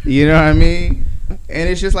 You know what I mean? And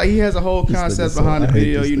it's just like he has a whole concept behind the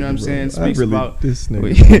video. You know what I'm saying? Speaks about this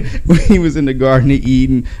when he was in the Garden of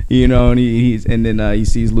Eden, you know, and he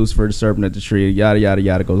sees Lucifer the serpent at the tree, yada yada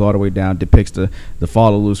yada, goes all the way down, depicts the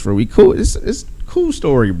fall of Lucifer. It's a cool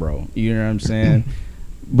story, bro. You know what I'm saying?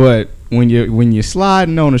 But when you're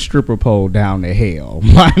sliding on a stripper pole down to hell,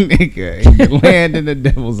 my nigga, and you land in the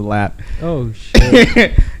devil's lap. Oh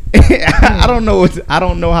shit. I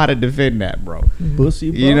don't know how to defend that, bro. Pussy.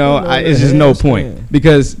 You know, it's just no point,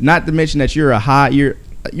 because not to mention that you're a heavy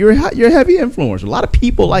influencer. A lot of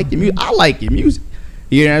people like your music. I like your music.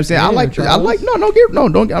 You know what I'm saying?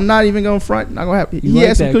 I'm not even gonna front. Not gonna have. He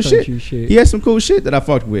had some cool shit. He had some cool shit that I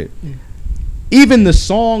fucked with. Even the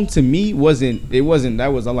song to me wasn't. I'm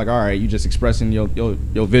like, all right, you just expressing your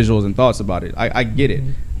visuals and thoughts about it. I get it.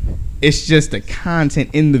 It's just the content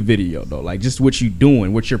in the video, though. Like, just what you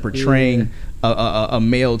doing, what you're portraying a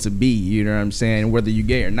male to be. You know what I'm saying? Whether you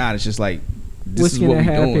gay or not, it's just like, what's gonna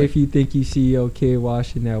happen if you think you see your kid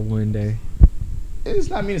watching that one day? It's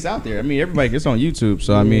not, I mean, it's out there. I mean, everybody gets on YouTube,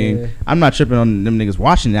 so I mean, I'm not tripping on them niggas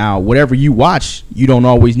watching now. Whatever you watch, you don't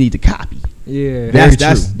always need to copy. Yeah,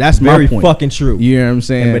 that's my very point. fucking true. You know what I'm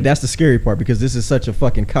saying? But that's the scary part, because this is such a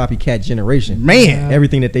fucking copycat generation. Man,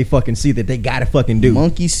 everything that they fucking see that they gotta fucking do.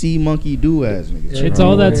 Monkey see, monkey do, as niggas. It's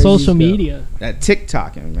all that social media. That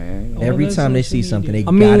TikToking, man. Every time they see something, they I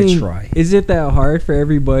gotta mean, try. Is it that hard for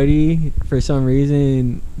everybody for some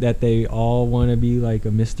reason that they all want to be like a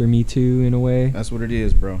Mr. Me Too in a way? That's what it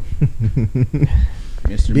is, bro.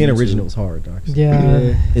 Mr. Being Me original Too. is hard, dog.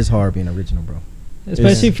 Yeah. It's hard being original, bro.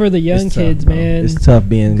 Especially for the young It's kids, tough, bro. man. It's tough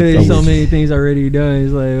being. Because there's so many things already done.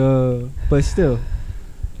 It's like, but still.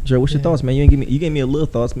 Joe, what's your thoughts, man? You gave me a little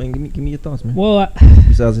thoughts, man. Give me your thoughts, man. Well,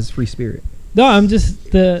 Besides his free spirit, no, I'm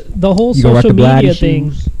just the whole You gonna rock social the media glidey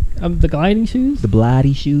thing. shoes? The gliding shoes. the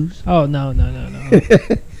bloody shoes. Oh no.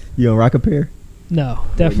 You gonna rock a pair? No,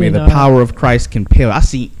 definitely May the not. power of Christ compel. I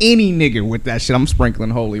see any nigga with that shit, I'm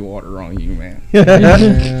sprinkling holy water on you, man.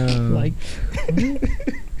 Like,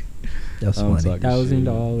 That's I'm funny. talking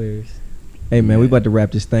 $1,000. Hey man, we about to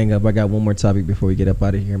wrap this thing up. I got one more topic before we get up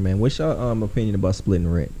out of here, man. What's your opinion about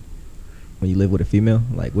splitting rent when you live with a female?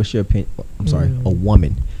 Like, what's your opinion? I'm sorry, a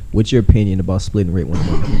woman. What's your opinion about splitting rent with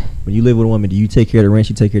a woman? When you live with a woman, do you take care of the rent?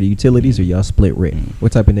 She take care of the utilities, or y'all split rent?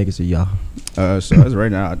 What type of niggas are y'all? So as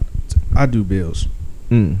right now, I do bills.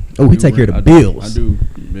 Oh, he take care of the bills. I do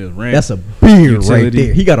bills. Rent. That's a beard right utility.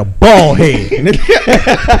 there. He got a bald head.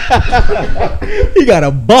 He got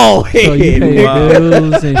a bald head. So you pay nigga.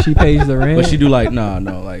 bills and she pays the rent. But she do like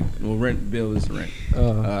rent bill is rent.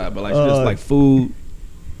 But like she does like food.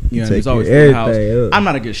 You know, take it's always care in the of house. everything, I'm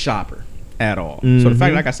not a good shopper at all. So the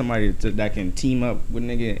fact that I got somebody that can team up with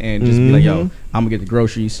nigga and just be like, yo, I'm gonna get the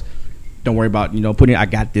groceries. Don't worry about putting. I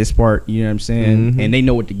got this part. You know what I'm saying? And they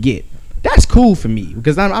know what to get. That's cool for me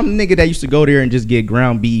because I'm a nigga that used to go there and just get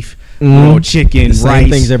ground beef, chicken, the same rice,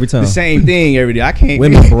 things every time. The same thing every day. I can't.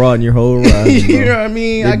 Women broaden your whole rise. You know what I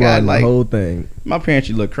mean? They I got the whole thing. My parents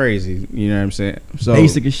should look crazy. You know what I'm saying? So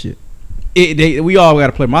basic as shit. We all got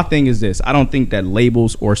to play. My thing is this: I don't think that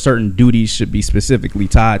labels or certain duties should be specifically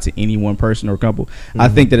tied to any one person or couple. I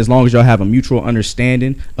think that as long as y'all have a mutual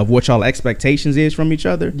understanding of what y'all expectations is from each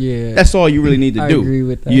other, that's all you really need to do. I agree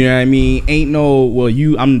with that. You know what I mean? Ain't no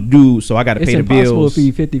I'm dude, so I got to pay the bills. It's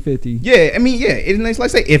impossible to be 50-50. Yeah, I mean, it's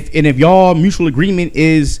like I say, if y'all mutual agreement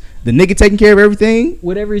is the nigga taking care of everything,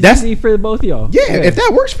 whatever is easy for both of y'all. Yeah, if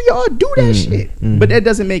that works for y'all, do that shit. But that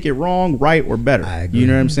doesn't make it wrong, right, or better. I agree. You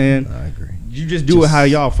know what I'm saying? I agree. You just do it how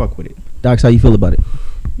y'all fuck with it. Docs, how you feel about it?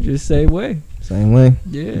 Just same way. Same way?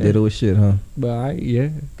 Yeah. You did it with shit, huh? But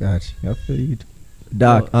Gotcha. I feel you.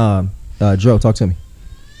 Doc, Dro, talk to me.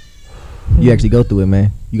 You actually go through it,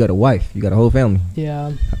 man. You got a wife. You got a whole family.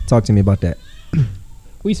 Yeah. Talk to me about that.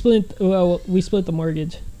 We split the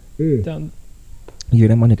mortgage. Down. You hear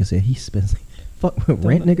that? My nigga said he spends fuck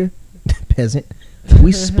rent, nigga. Peasant.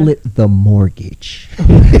 We split the mortgage.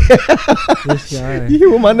 This guy. You hear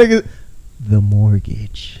what my nigga? The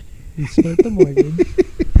mortgage. We split the mortgage,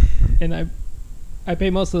 and I pay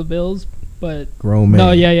most of the bills, but grown man.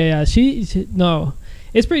 No, yeah. She no,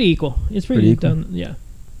 it's pretty equal. It's pretty equal? done. Yeah.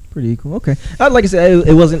 Pretty equal. Okay. Like I said,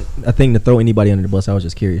 it wasn't a thing to throw anybody under the bus. I was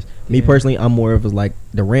just curious. Me personally, I'm more of like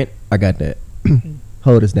the rent. I got that.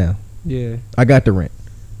 Hold us down. Yeah. I got the rent.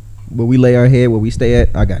 Where we lay our head, where we stay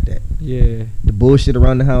at, I got that. Yeah. The bullshit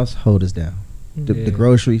around the house, hold us down. The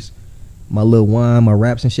groceries, my little wine, my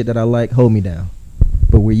wraps and shit that I like, hold me down.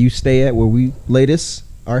 But where you stay at, where we lay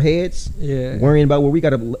our heads, worrying about where we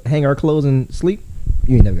gotta hang our clothes and sleep,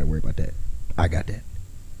 you ain't never gotta worry about that. I got that.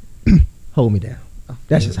 Hold me down.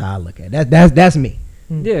 That's just how I look at it. That's me.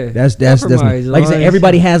 Yeah. That's me. Like I said,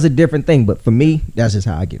 everybody has a different thing, but for me, that's just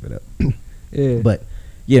how I give it up. Yeah. But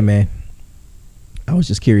yeah, man. I was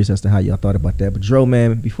just curious as to how y'all thought about that. But Dro,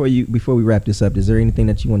 man, before we wrap this up, is there anything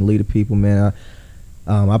that you want to leave the people, man?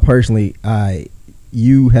 I personally,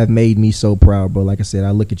 you have made me so proud, bro. Like I said,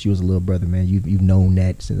 I look at you as a little brother, man. You've known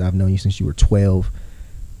that since I've known you since you were 12.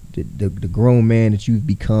 The grown man that you've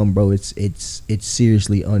become, bro. It's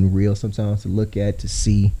seriously unreal sometimes to look at, to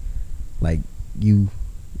see, like you,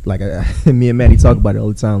 like me and Maddie talk about it all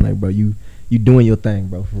the time. Like, bro, you doing your thing,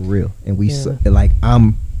 bro, for real. And like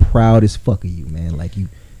I'm proud as fuck of you, man. Like you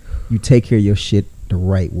take care of your shit the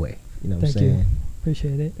right way. You know what I'm saying? You.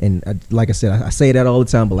 Appreciate it. And like I said, I say that all the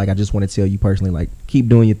time, but like I just want to tell you personally, like keep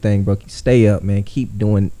doing your thing, bro. Stay up, man. Keep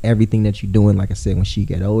doing everything that you're doing. Like I said, when she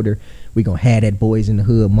get older, we gonna have that boys in the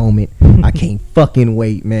hood moment. I can't fucking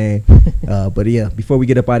wait, man. But yeah, before we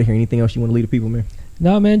get up out of here, anything else you want to leave the people, man?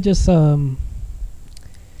 No, man. Just I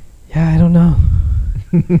don't know.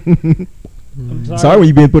 I'm sorry when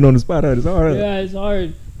you been put on the spot. It's hard. Yeah, it's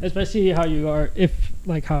hard, especially how you are. If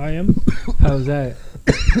like how I am. How's that?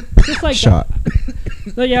 Just like shot.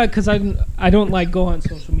 No, yeah, because I don't like go on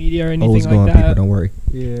social media or anything Always like go on that. people, don't worry.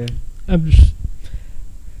 Yeah, I'm just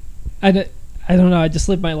I don't know. I just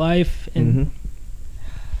live my life and.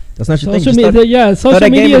 That's not your social thing. Media, social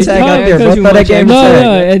media is tough.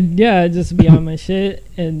 And just be on my shit.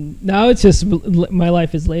 And now it's just my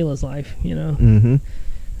life is Layla's life, you know. Mm-hmm.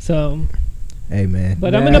 So, hey man.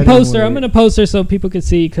 But I'm gonna post her. I'm gonna post her so people can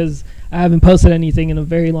see because I haven't posted anything in a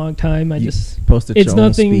very long time. I just post at your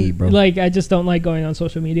own speed, bro. Like I just don't like going on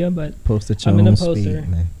social media, but post at your own speed,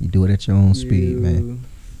 man. You do it at your own speed, man.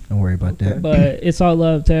 Don't worry about that. But it's all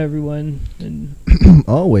love to everyone, and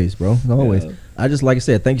always, bro. Always. Yeah. I just, like I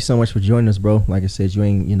said, thank you so much for joining us, bro. Like I said, you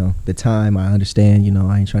ain't, the time. I understand,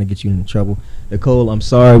 I ain't trying to get you in trouble. Nicole, I'm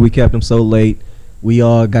sorry we kept him so late. We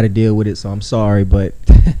all got to deal with it, so I'm sorry, but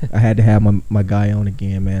I had to have my guy on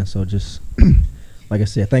again, man. So just, like I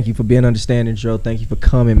said, thank you for being understanding, Joe. Thank you for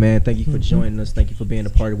coming, man. Thank you for joining us. Thank you for being a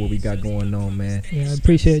part of what we got going on, man. Yeah, I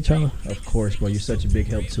appreciate y'all. Of course, bro. You're such a big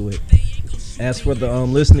help to it. As for the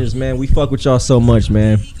listeners, man, we fuck with y'all so much,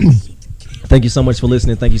 man. Thank you so much for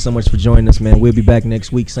listening. Thank you so much for joining us, man. We'll be back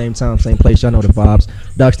next week, same time, same place. Y'all know the vibes.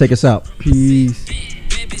 Docs, take us out. Peace.